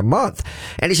 $1,000 a month.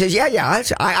 And he says, yeah,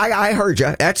 I heard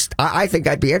you. I think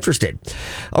I'd be interested.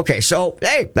 Okay. So,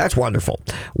 hey, that's wonderful.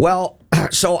 Well,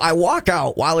 so I walk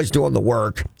out while he's doing the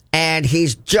work. And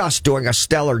he's just doing a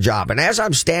stellar job. And as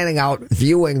I'm standing out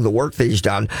viewing the work that he's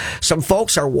done, some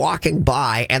folks are walking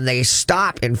by and they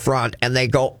stop in front and they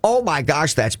go, oh my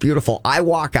gosh, that's beautiful. I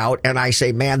walk out and I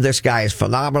say, man, this guy is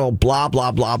phenomenal, blah,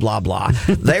 blah, blah, blah, blah.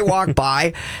 They walk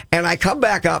by and I come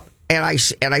back up and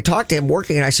I talk to him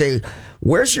working and I say,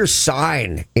 where's your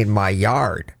sign in my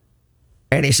yard?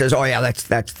 And he says, oh yeah, that's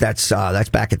back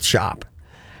at the shop.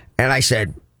 And I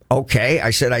said, okay.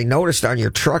 I said, I noticed on your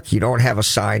truck you don't have a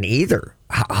sign either.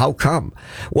 How come?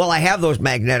 Well, I have those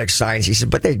magnetic signs. He said,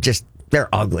 but they're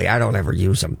ugly. I don't ever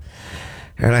use them.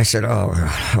 And I said, oh,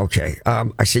 okay.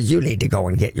 I said, you need to go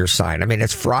and get your sign. I mean,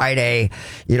 it's Friday.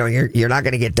 You're not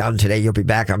going to get done today. You'll be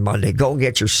back on Monday. Go and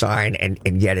get your sign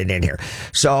and get it in here.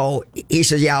 So he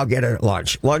says, yeah, I'll get it at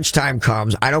lunch. Lunchtime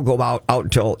comes. I don't go out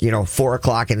until,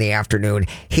 4:00 in the afternoon.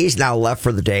 He's now left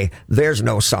for the day. There's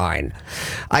no sign.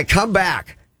 I come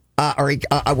back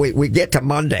we get to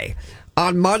Monday.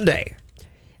 On Monday,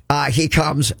 he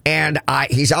comes and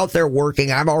he's out there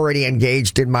working. I'm already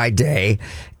engaged in my day.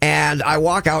 And I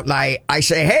walk out and I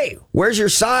say, hey, where's your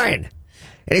sign?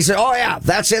 And he said, oh, yeah,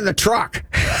 that's in the truck.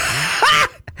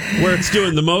 Where it's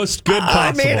doing the most good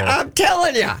possible. I mean, I'm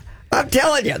telling you,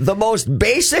 the most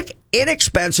basic,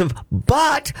 inexpensive,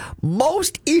 but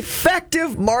most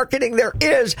effective marketing there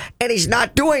is, and he's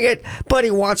not doing it, but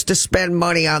he wants to spend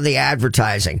money on the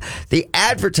advertising. The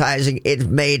advertising is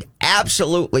made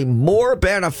absolutely more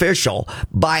beneficial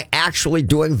by actually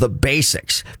doing the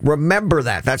basics. Remember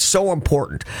that. That's so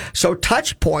important. So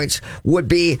touch points would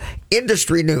be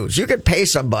industry news. You could pay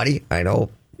somebody, I know,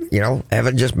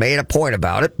 Evan just made a point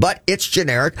about it, but it's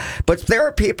generic. But there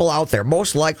are people out there,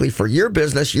 most likely for your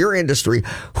business, your industry,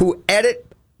 who edit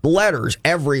letters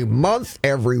every month,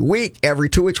 every week, every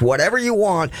 2 weeks, whatever you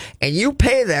want, and you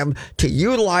pay them to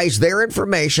utilize their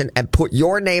information and put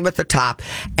your name at the top,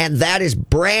 and that is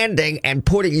branding and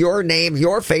putting your name,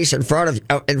 your face in front of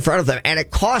them, and it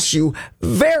costs you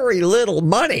very little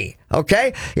money.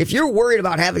 Okay? If you're worried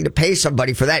about having to pay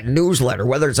somebody for that newsletter,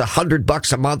 whether it's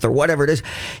 $100 a month or whatever it is,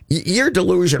 you're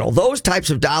delusional. Those types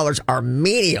of dollars are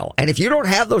menial. And if you don't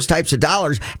have those types of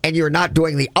dollars and you're not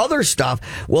doing the other stuff,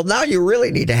 well, now you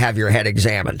really need to have your head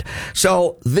examined.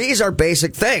 So these are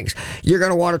basic things. You're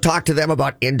going to want to talk to them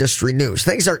about industry news.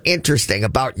 Things are interesting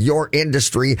about your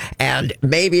industry, and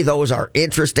maybe those are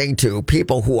interesting to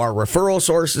people who are referral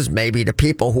sources, maybe to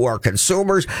people who are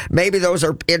consumers, maybe those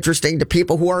are interesting to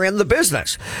people who are in the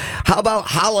business. How about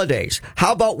holidays?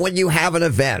 How about when you have an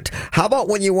event? How about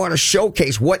when you want to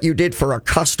showcase what you did for a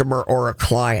customer or a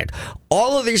client?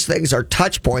 All of these things are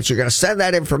touch points. You're going to send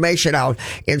that information out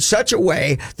in such a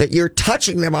way that you're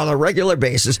touching them on a regular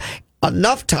basis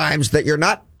enough times that you're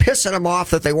not pissing them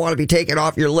off that they want to be taken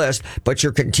off your list, but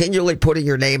you're continually putting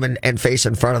your name and face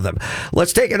in front of them.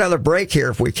 Let's take another break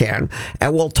here if we can,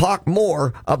 and we'll talk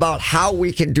more about how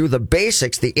we can do the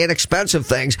basics, the inexpensive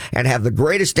things, and have the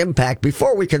greatest impact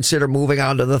before we consider moving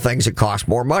on to the things that cost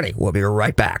more money. We'll be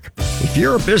right back. If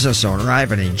you're a business owner, I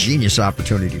have an ingenious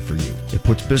opportunity for you. It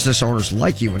puts business owners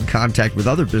like you in contact with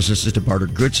other businesses to barter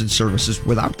goods and services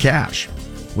without cash.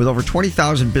 With over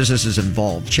 20,000 businesses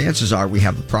involved, chances are we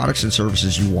have the products and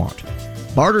services you want.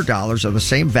 Barter dollars are the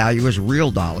same value as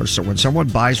real dollars, so when someone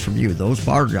buys from you, those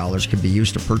barter dollars can be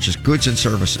used to purchase goods and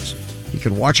services. You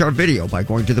can watch our video by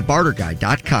going to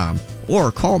thebarterguy.com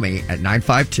or call me at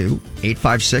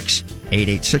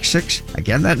 952-856-8866.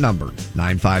 Again, that number,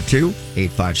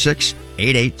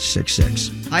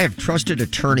 952-856-8866. I have trusted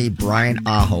attorney Brian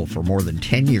Aho for more than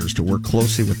 10 years to work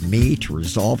closely with me to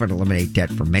resolve and eliminate debt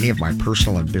for many of my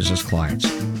personal and business clients.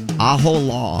 Aho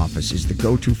Law Office is the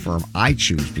go-to firm I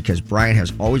choose because Brian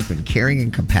has always been caring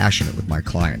and compassionate with my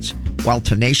clients, while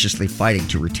tenaciously fighting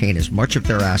to retain as much of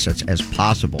their assets as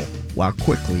possible while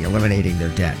quickly eliminating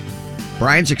their debt.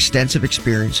 Brian's extensive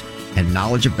experience and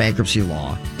knowledge of bankruptcy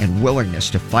law and willingness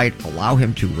to fight allow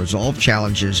him to resolve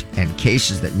challenges and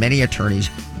cases that many attorneys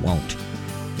won't.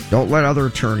 Don't let other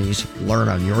attorneys learn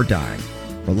on your dime.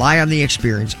 Rely on the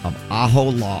experience of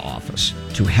Aho Law Office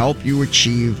to help you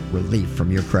achieve relief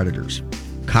from your creditors.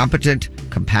 Competent,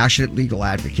 compassionate legal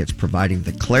advocates providing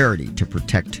the clarity to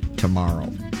protect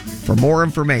tomorrow. For more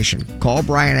information, call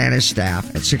Brian and his staff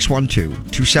at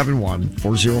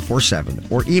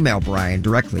 612-271-4047 or email Brian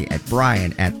directly at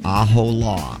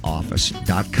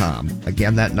brian@aholawoffice.com.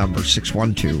 Again, that number,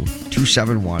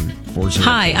 612-271-4047.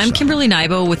 Hi, I'm Kimberly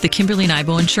Nybo with the Kimberly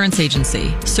Nybo Insurance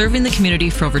Agency, serving the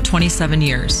community for over 27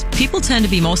 years. People tend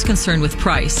to be most concerned with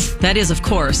price. That is, of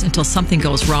course, until something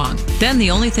goes wrong. Then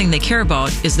the only thing they care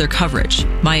about is their coverage.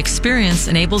 My experience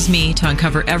enables me to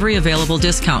uncover every available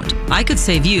discount. I could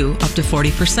save you up to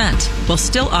 40%, while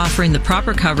still offering the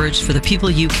proper coverage for the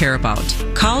people you care about.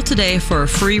 Call today for a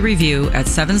free review at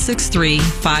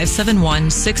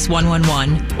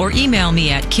 763-571-6111 or email me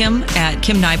at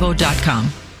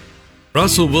kim@kimnybo.com.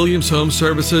 Russell Williams Home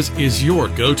Services is your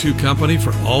go-to company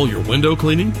for all your window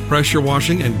cleaning, pressure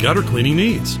washing, and gutter cleaning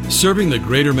needs. Serving the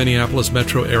greater Minneapolis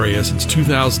metro area since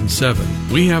 2007,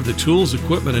 we have the tools,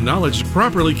 equipment, and knowledge to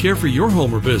properly care for your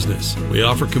home or business. We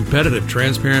offer competitive,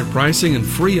 transparent pricing and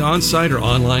free on-site or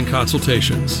online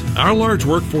consultations. Our large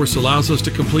workforce allows us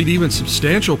to complete even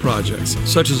substantial projects,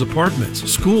 such as apartments,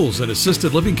 schools, and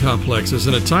assisted living complexes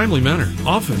in a timely manner,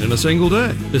 often in a single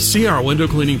day. To see our window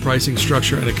cleaning pricing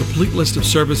structure and a complete list of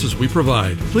services we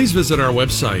provide, please visit our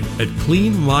website at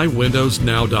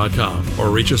cleanmywindowsnow.com or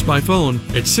reach us by phone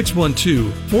at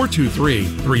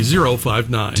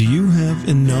 612-423-3059. Do you have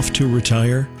enough to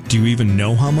retire? Do you even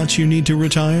know how much you need to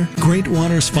retire? Great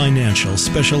Waters Financial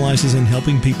specializes in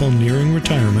helping people nearing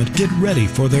retirement get ready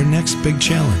for their next big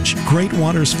challenge. Great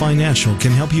Waters Financial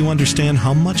can help you understand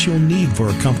how much you'll need for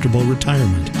a comfortable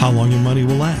retirement, how long your money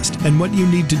will last, and what you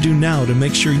need to do now to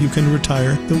make sure you can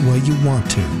retire the way you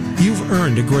want to. You've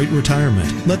earned a great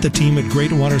retirement. Let the team at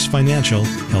Great Waters Financial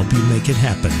help you make it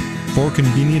happen. 4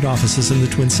 convenient offices in the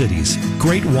Twin Cities.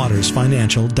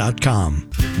 GreatWatersFinancial.com.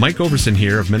 Mike Overson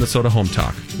here of Minnesota Home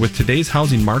Talk. With today's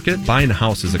housing market, buying a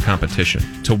house is a competition.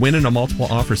 To win in a multiple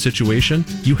offer situation,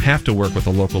 you have to work with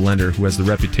a local lender who has the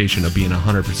reputation of being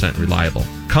 100% reliable.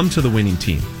 Come to the winning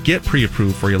team. Get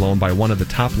pre-approved for your loan by one of the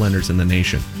top lenders in the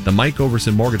nation, the Mike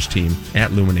Overson Mortgage Team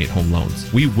at Luminate Home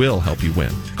Loans. We will help you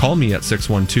win. Call me at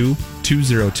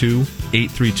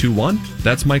 612-202-8321.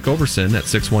 That's Mike Overson at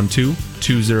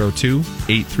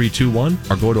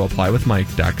 612-202-8321, or go to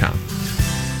applywithmike.com.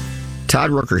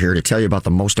 Todd Rooker here to tell you about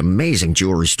the most amazing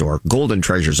jewelry store, Golden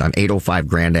Treasures on 805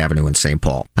 Grand Avenue in St.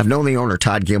 Paul. I've known the owner,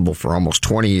 Todd Gimble, for almost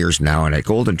 20 years now, and at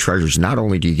Golden Treasures, not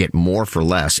only do you get more for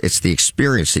less, it's the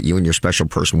experience that you and your special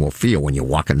person will feel when you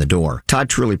walk in the door. Todd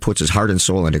truly puts his heart and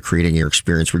soul into creating your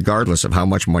experience regardless of how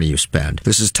much money you spend.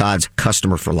 This is Todd's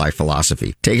customer for life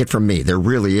philosophy. Take it from me, there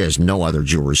really is no other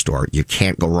jewelry store. You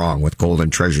can't go wrong with Golden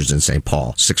Treasures in St.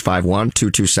 Paul.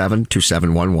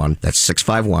 651-227-2711. That's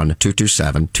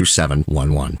 651-227-2711.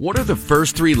 What are the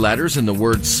first 3 letters in the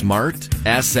word SMART?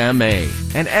 SMA.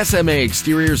 And SMA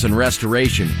Exteriors and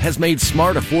Restoration has made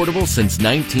smart affordable since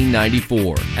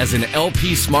 1994. As an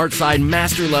LP SmartSide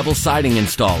Master Level Siding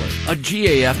Installer, a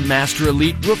GAF Master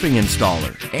Elite Roofing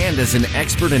Installer, and as an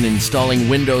expert in installing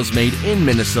windows made in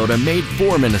Minnesota, made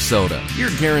for Minnesota,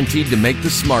 you're guaranteed to make the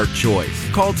smart choice.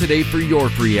 Call today for your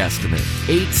free estimate.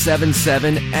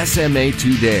 877-SMA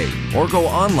today. Or go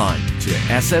online to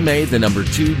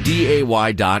SMA2DAY.com.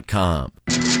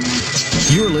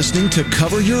 You're listening to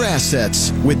Cover Your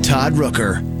Assets with Todd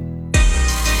Rooker.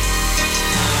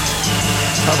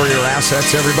 Cover Your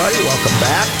Assets, everybody. Welcome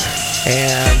back.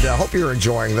 And I hope you're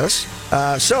enjoying this.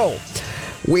 So,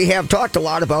 we have talked a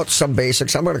lot about some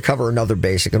basics. I'm going to cover another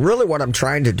basic. And really what I'm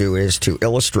trying to do is to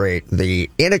illustrate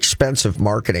the inexpensive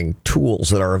marketing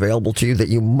tools that are available to you that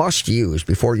you must use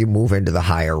before you move into the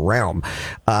higher realm.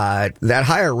 That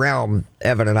higher realm,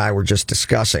 Evan and I were just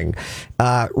discussing,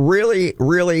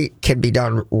 really can be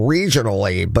done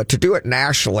regionally, but to do it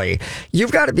nationally,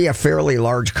 you've got to be a fairly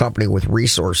large company with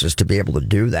resources to be able to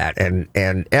do that.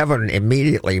 And Evan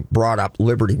immediately brought up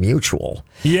Liberty Mutual.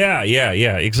 Yeah,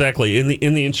 exactly. In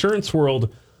the insurance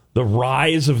world, the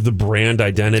rise of the brand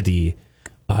identity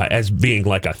as being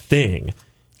like a thing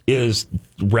is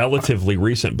relatively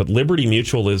recent. But Liberty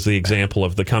Mutual is the example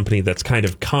of the company that's kind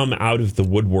of come out of the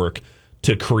woodwork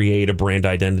to create a brand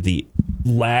identity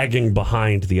lagging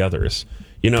behind the others.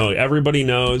 You know, everybody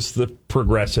knows the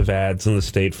Progressive ads and the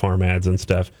State Farm ads and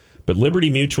stuff. But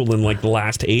Liberty Mutual in like the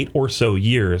last 8 or so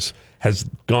years has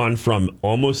gone from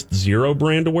almost zero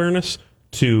brand awareness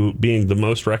to being the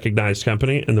most recognized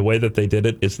company. And the way that they did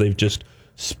it is they've just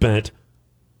spent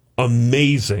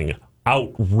amazing,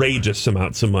 outrageous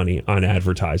amounts of money on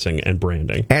advertising and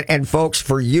branding. And folks,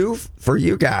 for you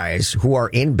guys who are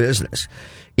in business,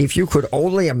 if you could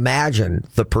only imagine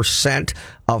the percent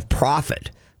of profit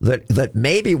that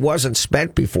maybe wasn't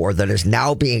spent before that is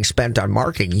now being spent on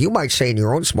marketing, you might say in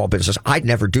your own small business, I'd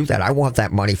never do that. I want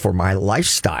that money for my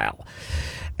lifestyle.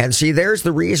 And see, there's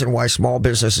the reason why small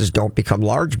businesses don't become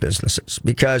large businesses.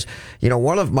 Because, you know,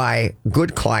 one of my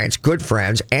good clients, good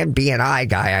friends, and B&I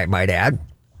guy, I might add,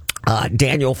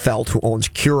 Daniel Felt, who owns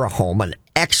Cura Home, an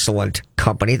excellent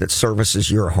company that services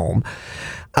your home,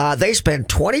 they spend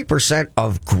 20%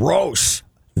 of gross,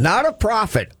 not of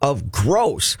profit, of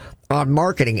gross on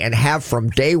marketing, and have from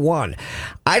day one.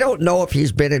 I don't know if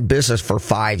he's been in business for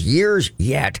 5 years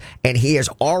yet, and he has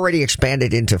already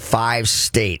expanded into 5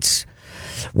 states.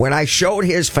 When I showed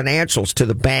his financials to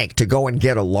the bank to go and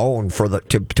get a loan for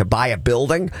to buy a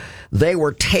building, they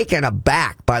were taken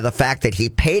aback by the fact that he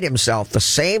paid himself the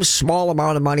same small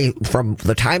amount of money from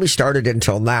the time he started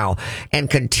until now, and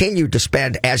continued to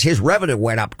spend, as his revenue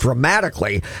went up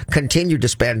dramatically, continued to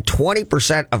spend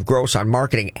 20% of gross on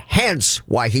marketing, hence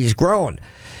why he's grown.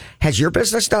 Has your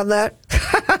business done that?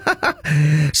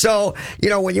 So, you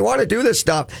know, when you want to do this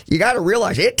stuff, you got to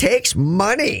realize it takes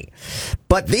money.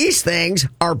 But these things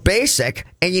are basic,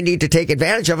 and you need to take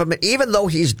advantage of them. And even though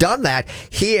he's done that,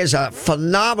 he is a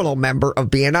phenomenal member of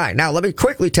BNI. Now, let me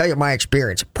quickly tell you my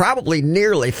experience. Probably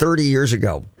nearly 30 years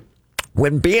ago,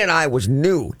 when BNI was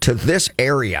new to this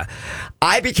area,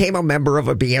 I became a member of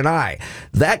a BNI.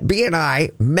 That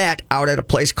BNI met out at a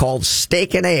place called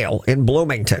Steak and Ale in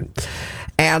Bloomington.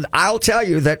 And I'll tell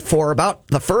you that for about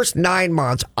the first 9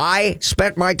 months, I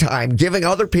spent my time giving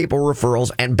other people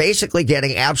referrals and basically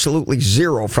getting absolutely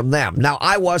zero from them. Now,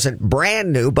 I wasn't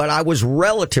brand new, but I was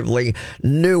relatively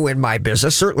new in my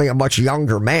business, certainly a much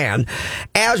younger man,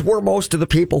 as were most of the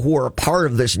people who were a part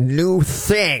of this new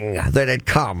thing that had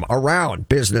come around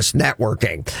business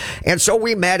networking. And so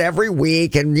we met every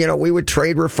week and, we would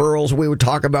trade referrals. We would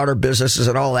talk about our businesses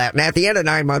and all that. And at the end of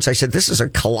 9 months, I said, this is a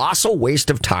colossal waste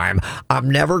of time.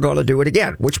 I'm never going to do it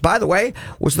again, which, by the way,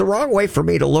 was the wrong way for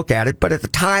me to look at it. But at the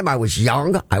time, I was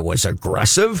young. I was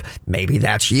aggressive. Maybe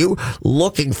that's you,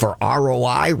 looking for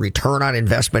ROI, return on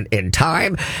investment in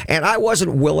time. And I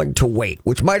wasn't willing to wait,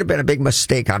 which might have been a big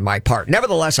mistake on my part.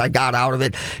 Nevertheless, I got out of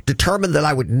it, determined that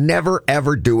I would never,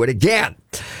 ever do it again.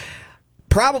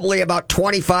 Probably about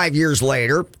 25 years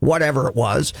later, whatever it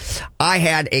was, I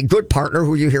had a good partner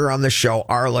who you hear on this show,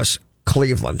 Arliss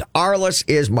Cleveland. Arliss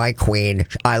is my queen.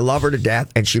 I love her to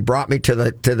death, and she brought me to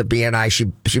the BNI.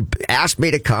 She asked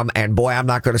me to come, and boy, I'm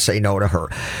not going to say no to her.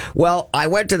 Well, I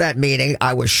went to that meeting.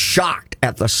 I was shocked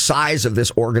at the size of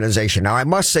this organization. Now, I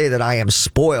must say that I am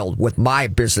spoiled with my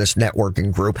business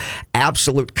networking group,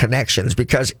 Absolute Connections,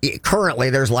 because currently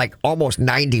there's like almost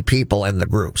 90 people in the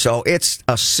group. So it's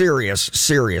a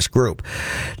serious group.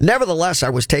 Nevertheless, I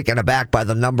was taken aback by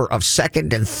the number of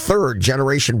second and third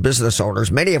generation business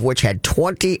owners, many of which had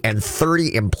 20 and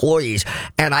 30 employees,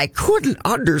 and I couldn't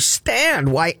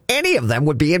understand why any of them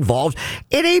would be involved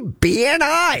in a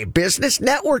BNI, business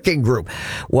networking group.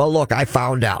 Well, look, I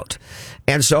found out.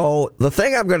 And so the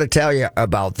thing I'm going to tell you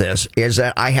about this is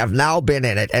that I have now been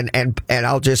in it, and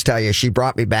I'll just tell you, she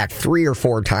brought me back 3 or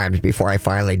 4 times before I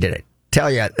finally did it. Tell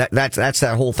you, that's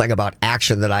that whole thing about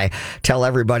action that I tell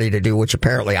everybody to do, which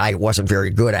apparently I wasn't very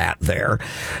good at there.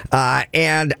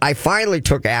 And I finally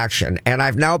took action, and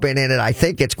I've now been in it, I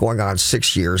think it's going on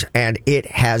 6 years, and it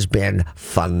has been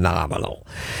phenomenal.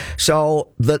 So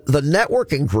the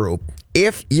networking group,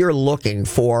 if you're looking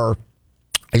for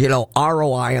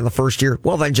ROI in the first year,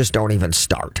 well, then just don't even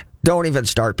start. Don't even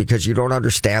start because you don't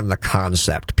understand the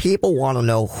concept. People want to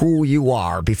know who you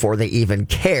are before they even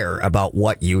care about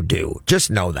what you do.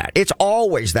 Just know that. It's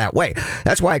always that way.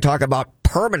 That's why I talk about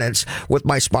permanence with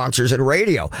my sponsors in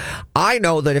radio. I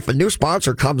know that if a new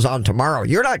sponsor comes on tomorrow,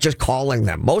 you're not just calling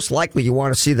them. Most likely you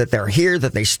want to see that they're here,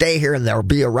 that they stay here, and they'll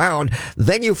be around.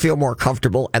 Then you feel more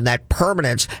comfortable, and that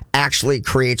permanence actually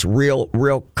creates real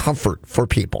comfort for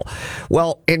people.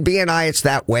 Well, in BNI, it's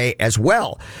that way as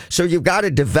well. So you've got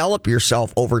to develop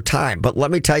yourself over time. But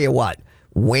let me tell you what,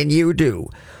 when you do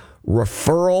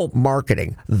referral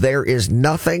marketing, there is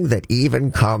nothing that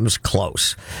even comes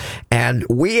close. And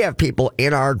we have people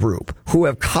in our group who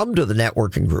have come to the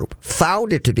networking group,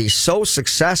 found it to be so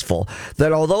successful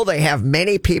that although they have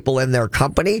many people in their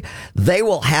company, they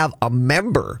will have a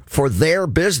member for their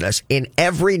business in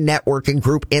every networking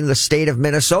group in the state of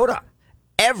Minnesota.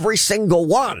 Every single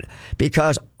one,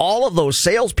 because all of those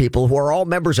salespeople who are all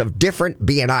members of different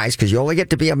BNIs, because you only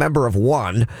get to be a member of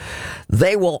one,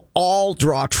 they will all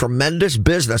draw tremendous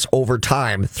business over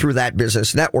time through that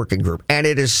business networking group. And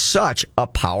it is such a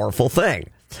powerful thing.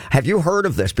 Have you heard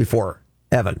of this before,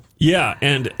 Evan? Yeah,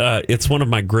 and it's one of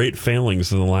my great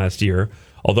failings in the last year.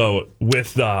 Although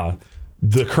with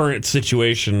the current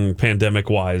situation,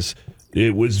 pandemic-wise,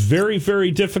 it was very,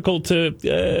 very difficult to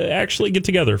actually get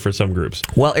together for some groups.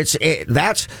 Well,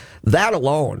 that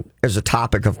alone is a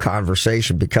topic of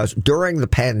conversation because during the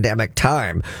pandemic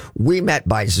time, we met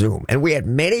by Zoom and we had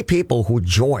many people who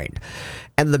joined.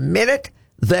 And the minute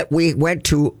that we went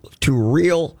to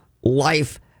real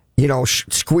life,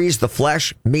 squeeze the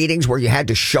flesh meetings where you had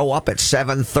to show up at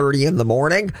 7:30 in the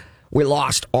morning, we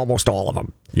lost almost all of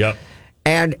them. Yep.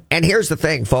 And here's the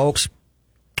thing, folks.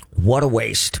 What a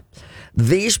waste.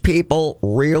 These people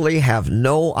really have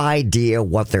no idea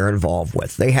what they're involved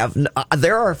with.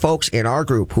 There are folks in our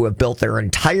group who have built their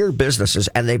entire businesses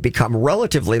and they've become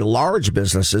relatively large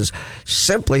businesses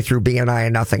simply through BNI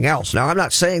and nothing else. Now, I'm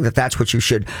not saying that that's what you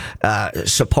should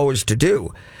suppose to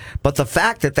do, but the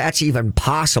fact that that's even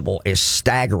possible is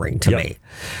staggering to me.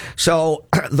 So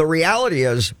the reality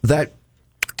is that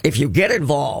if you get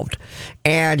involved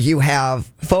and you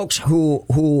have folks who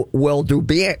will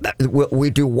we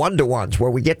do one-to-ones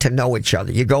where we get to know each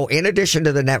other. You go, in addition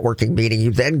to the networking meeting, you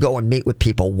then go and meet with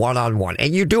people one-on-one.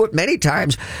 And you do it many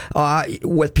times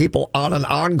with people on an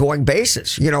ongoing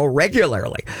basis,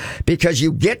 regularly, because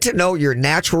you get to know your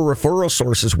natural referral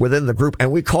sources within the group.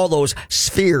 And we call those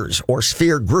spheres or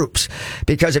sphere groups,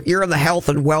 because if you're in the health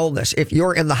and wellness, if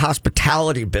you're in the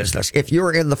hospitality business, if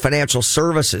you're in the financial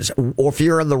services, or if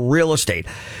you're in the real estate.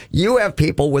 You have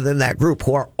people within that group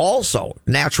who are also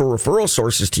natural referral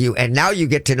sources to you, and now you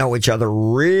get to know each other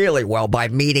really well by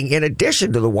meeting in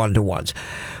addition to the one-to-ones.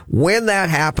 When that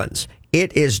happens,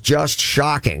 it is just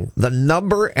shocking. The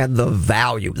number and the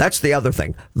value. That's the other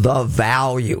thing. The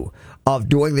value of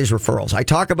doing these referrals. I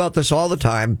talk about this all the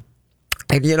time.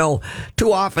 And,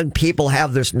 too often people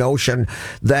have this notion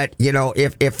that,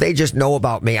 if they just know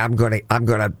about me, I'm going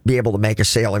to be able to make a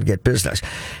sale and get business.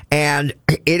 And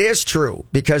it is true,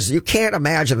 because you can't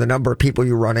imagine the number of people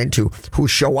you run into who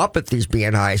show up at these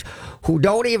BNIs who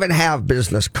don't even have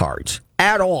business cards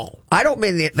at all. I don't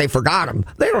mean that they forgot them.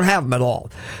 They don't have them at all.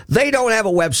 They don't have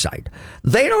a website.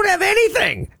 They don't have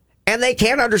anything. And they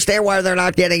can't understand why they're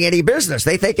not getting any business.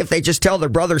 They think if they just tell their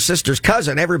brother, sister's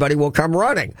cousin, everybody will come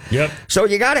running. Yep. So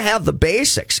you got to have the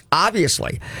basics,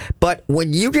 obviously. But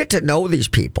when you get to know these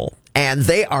people, and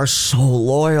they are so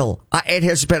loyal, it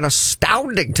has been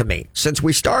astounding to me since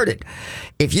we started.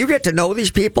 If you get to know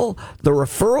these people, the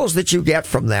referrals that you get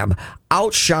from them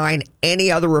outshine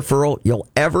any other referral you'll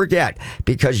ever get,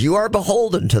 because you are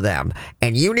beholden to them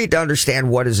and you need to understand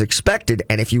what is expected.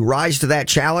 And if you rise to that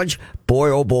challenge, boy,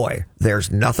 oh boy, there's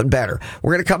nothing better.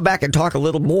 We're going to come back and talk a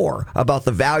little more about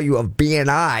the value of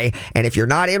BNI. And if you're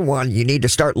not in one, you need to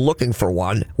start looking for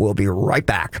one. We'll be right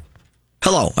back.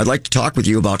 Hello, I'd like to talk with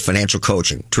you about financial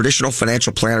coaching. Traditional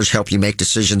financial planners help you make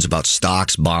decisions about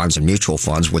stocks, bonds, and mutual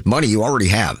funds with money you already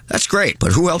have. That's great,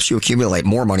 but who helps you accumulate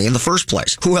more money in the first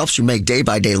place? Who helps you make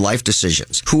day-by-day life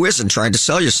decisions? Who isn't trying to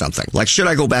sell you something? Like, should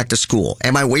I go back to school?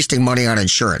 Am I wasting money on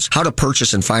insurance? How to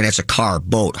purchase and finance a car,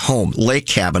 boat, home, lake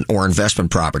cabin, or investment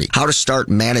property? How to start,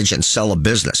 manage, and sell a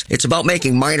business? It's about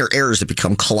making minor errors that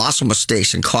become colossal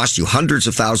mistakes and cost you hundreds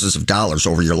of thousands of dollars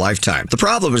over your lifetime. The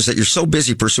problem is that you're so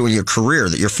busy pursuing your career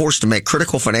that you're forced to make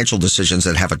critical financial decisions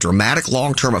that have a dramatic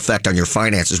long-term effect on your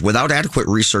finances without adequate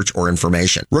research or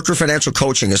information. Rooker Financial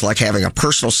Coaching is like having a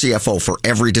personal CFO for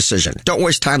every decision. Don't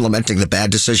waste time lamenting the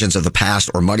bad decisions of the past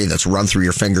or money that's run through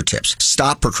your fingertips.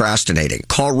 Stop procrastinating.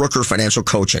 Call Rooker Financial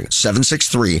Coaching,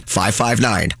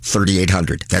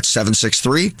 763-559-3800. That's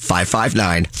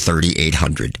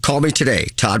 763-559-3800. Call me today,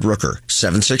 Todd Rooker,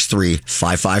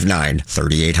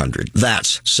 763-559-3800.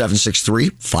 That's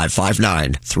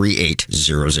 763-559-3800.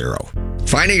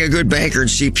 Finding a good banker and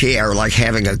CPA are like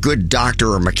having a good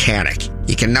doctor or mechanic.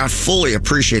 You cannot fully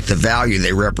appreciate the value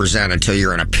they represent until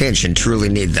you're in a pinch and truly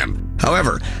need them.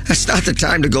 However, that's not the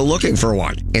time to go looking for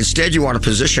one. Instead, you want to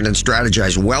position and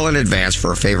strategize well in advance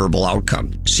for a favorable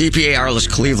outcome. CPA Arliss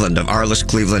Cleveland of Arliss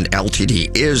Cleveland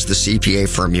LTD is the CPA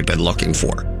firm you've been looking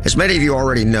for. As many of you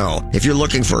already know, if you're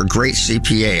looking for a great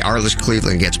CPA, Arliss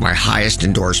Cleveland gets my highest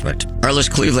endorsement. Arliss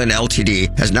Cleveland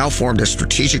LTD has now formed a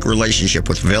strategic relationship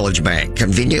with Village Bank,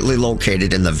 conveniently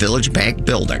located in the Village Bank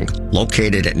building,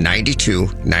 located at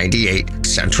 9298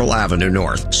 Central Avenue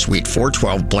North, Suite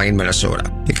 412, Blaine,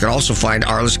 Minnesota. You can also find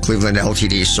Arliss Cleveland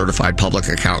LTD certified public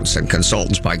accountants and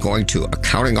consultants by going to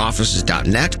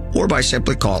accountingoffices.net or by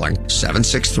simply calling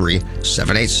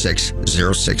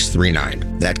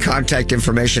 763-786-0639. That contact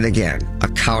information again,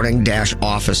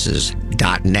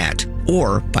 accounting-offices.net,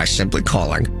 or by simply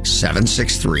calling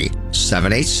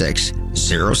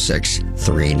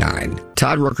 763-786-0639.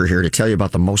 Todd Rooker here to tell you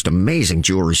about the most amazing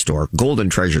jewelry store, Golden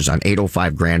Treasures on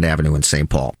 805 Grand Avenue in St.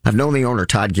 Paul. I've known the owner,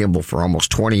 Todd Gimble, for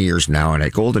almost 20 years now, and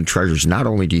at Golden Treasures, not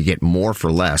only do you get more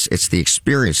for less, it's the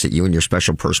experience that you and your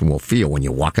special person will feel when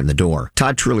you walk in the door.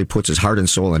 Todd truly puts his heart and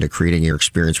soul into creating your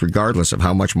experience regardless of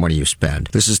how much money you spend.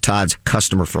 This is Todd's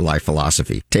customer for life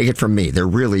philosophy. Take it from me, there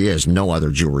really is no other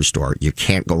jewelry store. You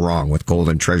can't go wrong with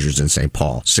Golden Treasures in St.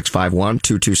 Paul.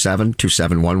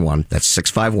 651-227-2711. That's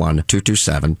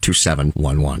 651-227-2711.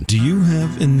 Do you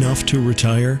have enough to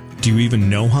retire? Do you even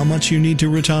know how much you need to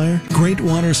retire? Great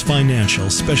Waters Financial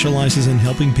specializes in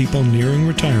helping people nearing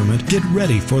retirement get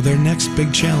ready for their next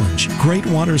big challenge. Great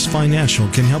Waters Financial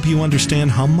can help you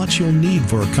understand how much you'll need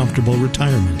for a comfortable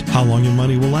retirement, how long your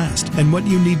money will last, and what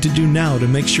you need to do now to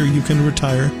make sure you can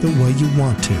retire the way you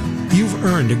want to. You've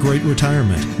earned a great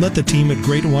retirement. Let the team at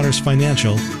Great Waters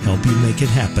Financial help you make it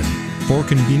happen. 4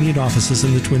 convenient offices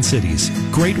in the Twin Cities.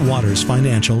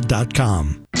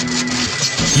 GreatWatersFinancial.com.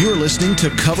 You're listening to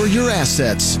Cover Your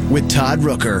Assets with Todd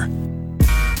Rooker.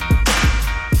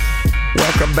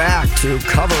 Welcome back to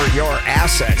Cover Your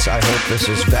Assets. I hope this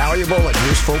is valuable and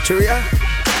useful to you.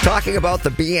 Talking about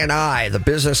the BNI, the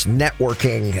business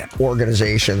networking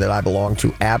organization that I belong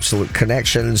to, Absolute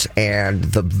Connections, and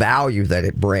the value that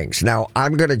it brings. Now,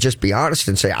 I'm going to just be honest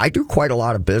and say I do quite a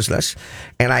lot of business,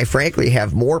 and I frankly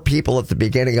have more people at the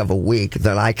beginning of a week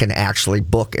than I can actually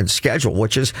book and schedule,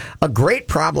 which is a great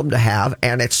problem to have,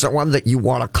 and it's one that you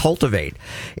want to cultivate.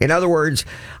 In other words,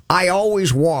 I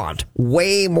always want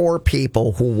way more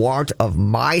people who want of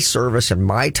my service and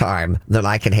my time than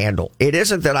I can handle. It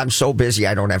isn't that I'm so busy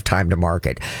I don't have time to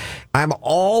market. I'm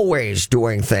always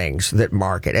doing things that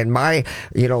market, and my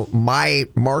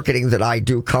marketing that I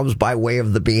do comes by way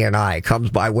of the BNI, comes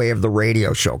by way of the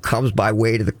radio show, comes by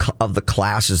way of the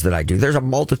classes that I do. There's a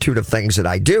multitude of things that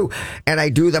I do, and I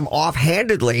do them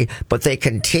offhandedly, but they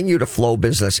continue to flow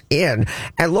business in.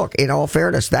 And look, in all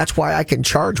fairness, that's why I can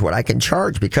charge what I can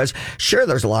charge, because sure,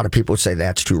 there's a lot of people who say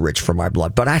that's too rich for my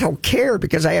blood, but I don't care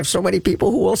because I have so many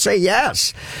people who will say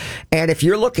yes. And if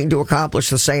you're looking to accomplish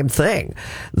the same thing,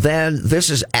 then this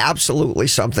is absolutely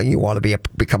something you want to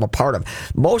become a part of.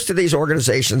 Most of these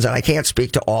organizations, and I can't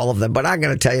speak to all of them, but I'm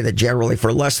going to tell you that generally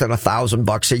for less than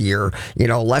 $1,000 a year,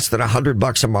 less than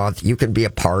 $100 a month, you can be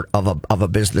a part of a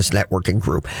business networking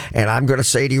group. And I'm going to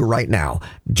say to you right now,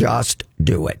 just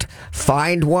do it.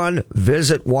 Find one,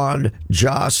 visit one,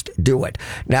 just do it.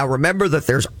 Now remember that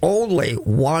there's only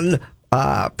one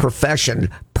profession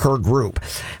per group.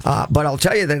 But I'll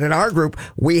tell you that in our group,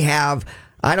 we have,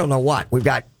 I don't know what, we've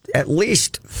got at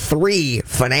least 3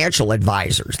 financial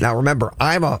advisors. Now remember,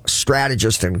 I'm a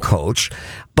strategist and coach,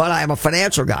 but I'm a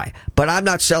financial guy. But I'm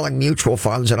not selling mutual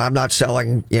funds and I'm not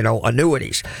selling,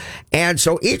 annuities. And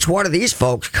so each one of these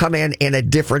folks come in a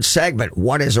different segment.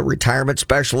 One is a retirement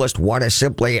specialist. One is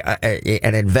simply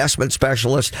an investment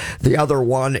specialist. The other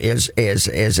one is a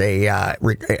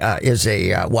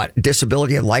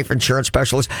disability and life insurance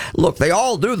specialist. Look, they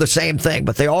all do the same thing,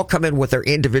 but they all come in with their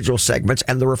individual segments,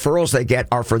 and the referrals they get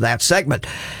are for that segment.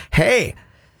 Hey,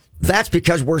 that's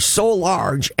because we're so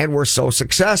large and we're so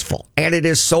successful, and it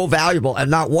is so valuable,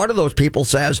 and not one of those people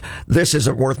says, this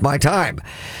isn't worth my time.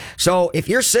 So if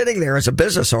you're sitting there as a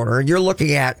business owner and you're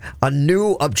looking at a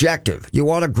new objective, you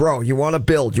want to grow, you want to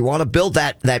build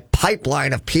that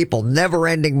pipeline of people,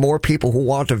 never-ending more people who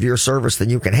want of your service than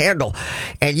you can handle,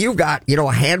 and you've got,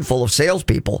 a handful of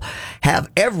salespeople, have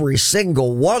every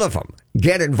single one of them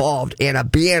get involved in a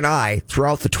BNI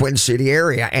throughout the Twin City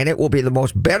area, and it will be the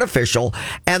most beneficial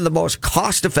and the most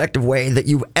cost-effective way that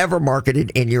you've ever marketed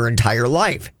in your entire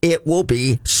life. It will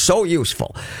be so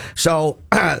useful. So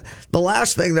the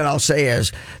last thing that I'll say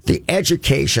is the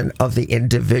education of the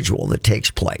individual that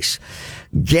takes place.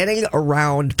 Getting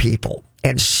around people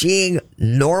and seeing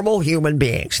normal human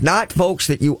beings, not folks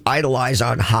that you idolize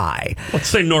on high. Let's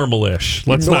say normal-ish.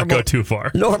 Let's not go too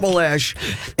far. Normal-ish.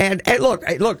 And look,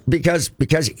 because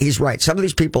he's right. Some of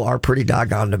these people are pretty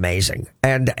doggone amazing.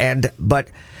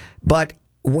 But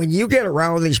when you get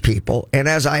around these people, and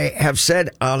as I have said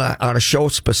on a show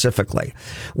specifically,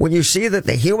 when you see that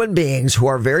the human beings who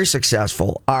are very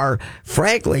successful are,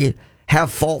 frankly, have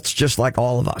faults just like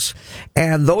all of us.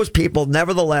 And those people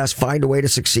nevertheless find a way to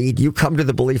succeed. You come to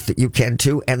the belief that you can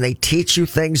too, and they teach you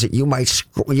things that you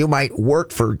might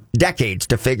work for decades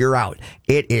to figure out.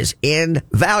 It is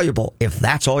invaluable if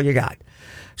that's all you got.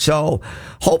 So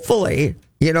hopefully,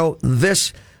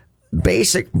 this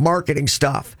basic marketing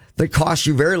stuff that costs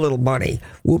you very little money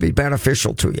will be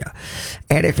beneficial to you.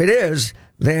 And if it is,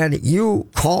 then you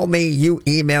call me, you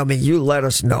email me, you let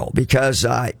us know, because,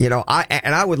 I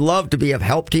would love to be of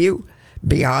help to you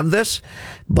beyond this.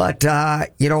 But,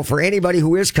 for anybody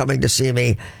who is coming to see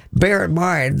me, bear in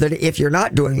mind that if you're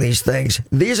not doing these things,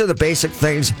 these are the basic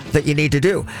things that you need to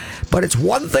do. But it's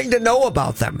one thing to know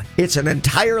about them. It's an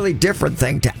entirely different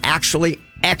thing to actually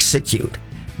execute.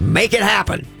 Make it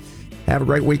happen. Have a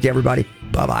great week, everybody.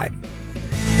 Bye-bye.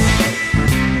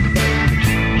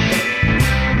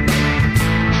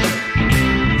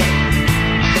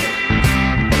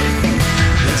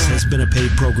 Been a paid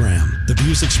program. The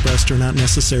views expressed are not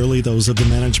necessarily those of the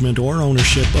management or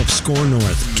ownership of Score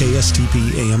North,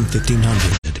 KSTP AM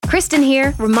 1500. Kristen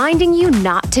here, reminding you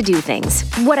not to do things.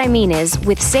 What I mean is,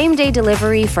 with same-day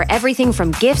delivery for everything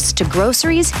from gifts to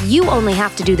groceries, you only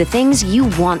have to do the things you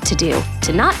want to do.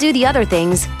 To not do the other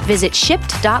things, visit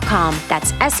Shipt.com.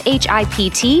 That's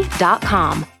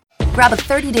SHIPT.com. Grab a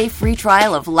 30-day free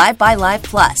trial of Live by Live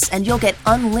Plus, and you'll get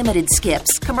unlimited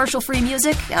skips, commercial-free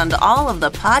music, and all of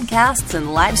the podcasts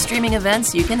and live streaming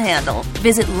events you can handle.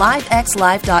 Visit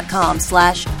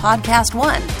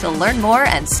livexlive.com/podcast1 to learn more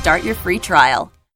and start your free trial.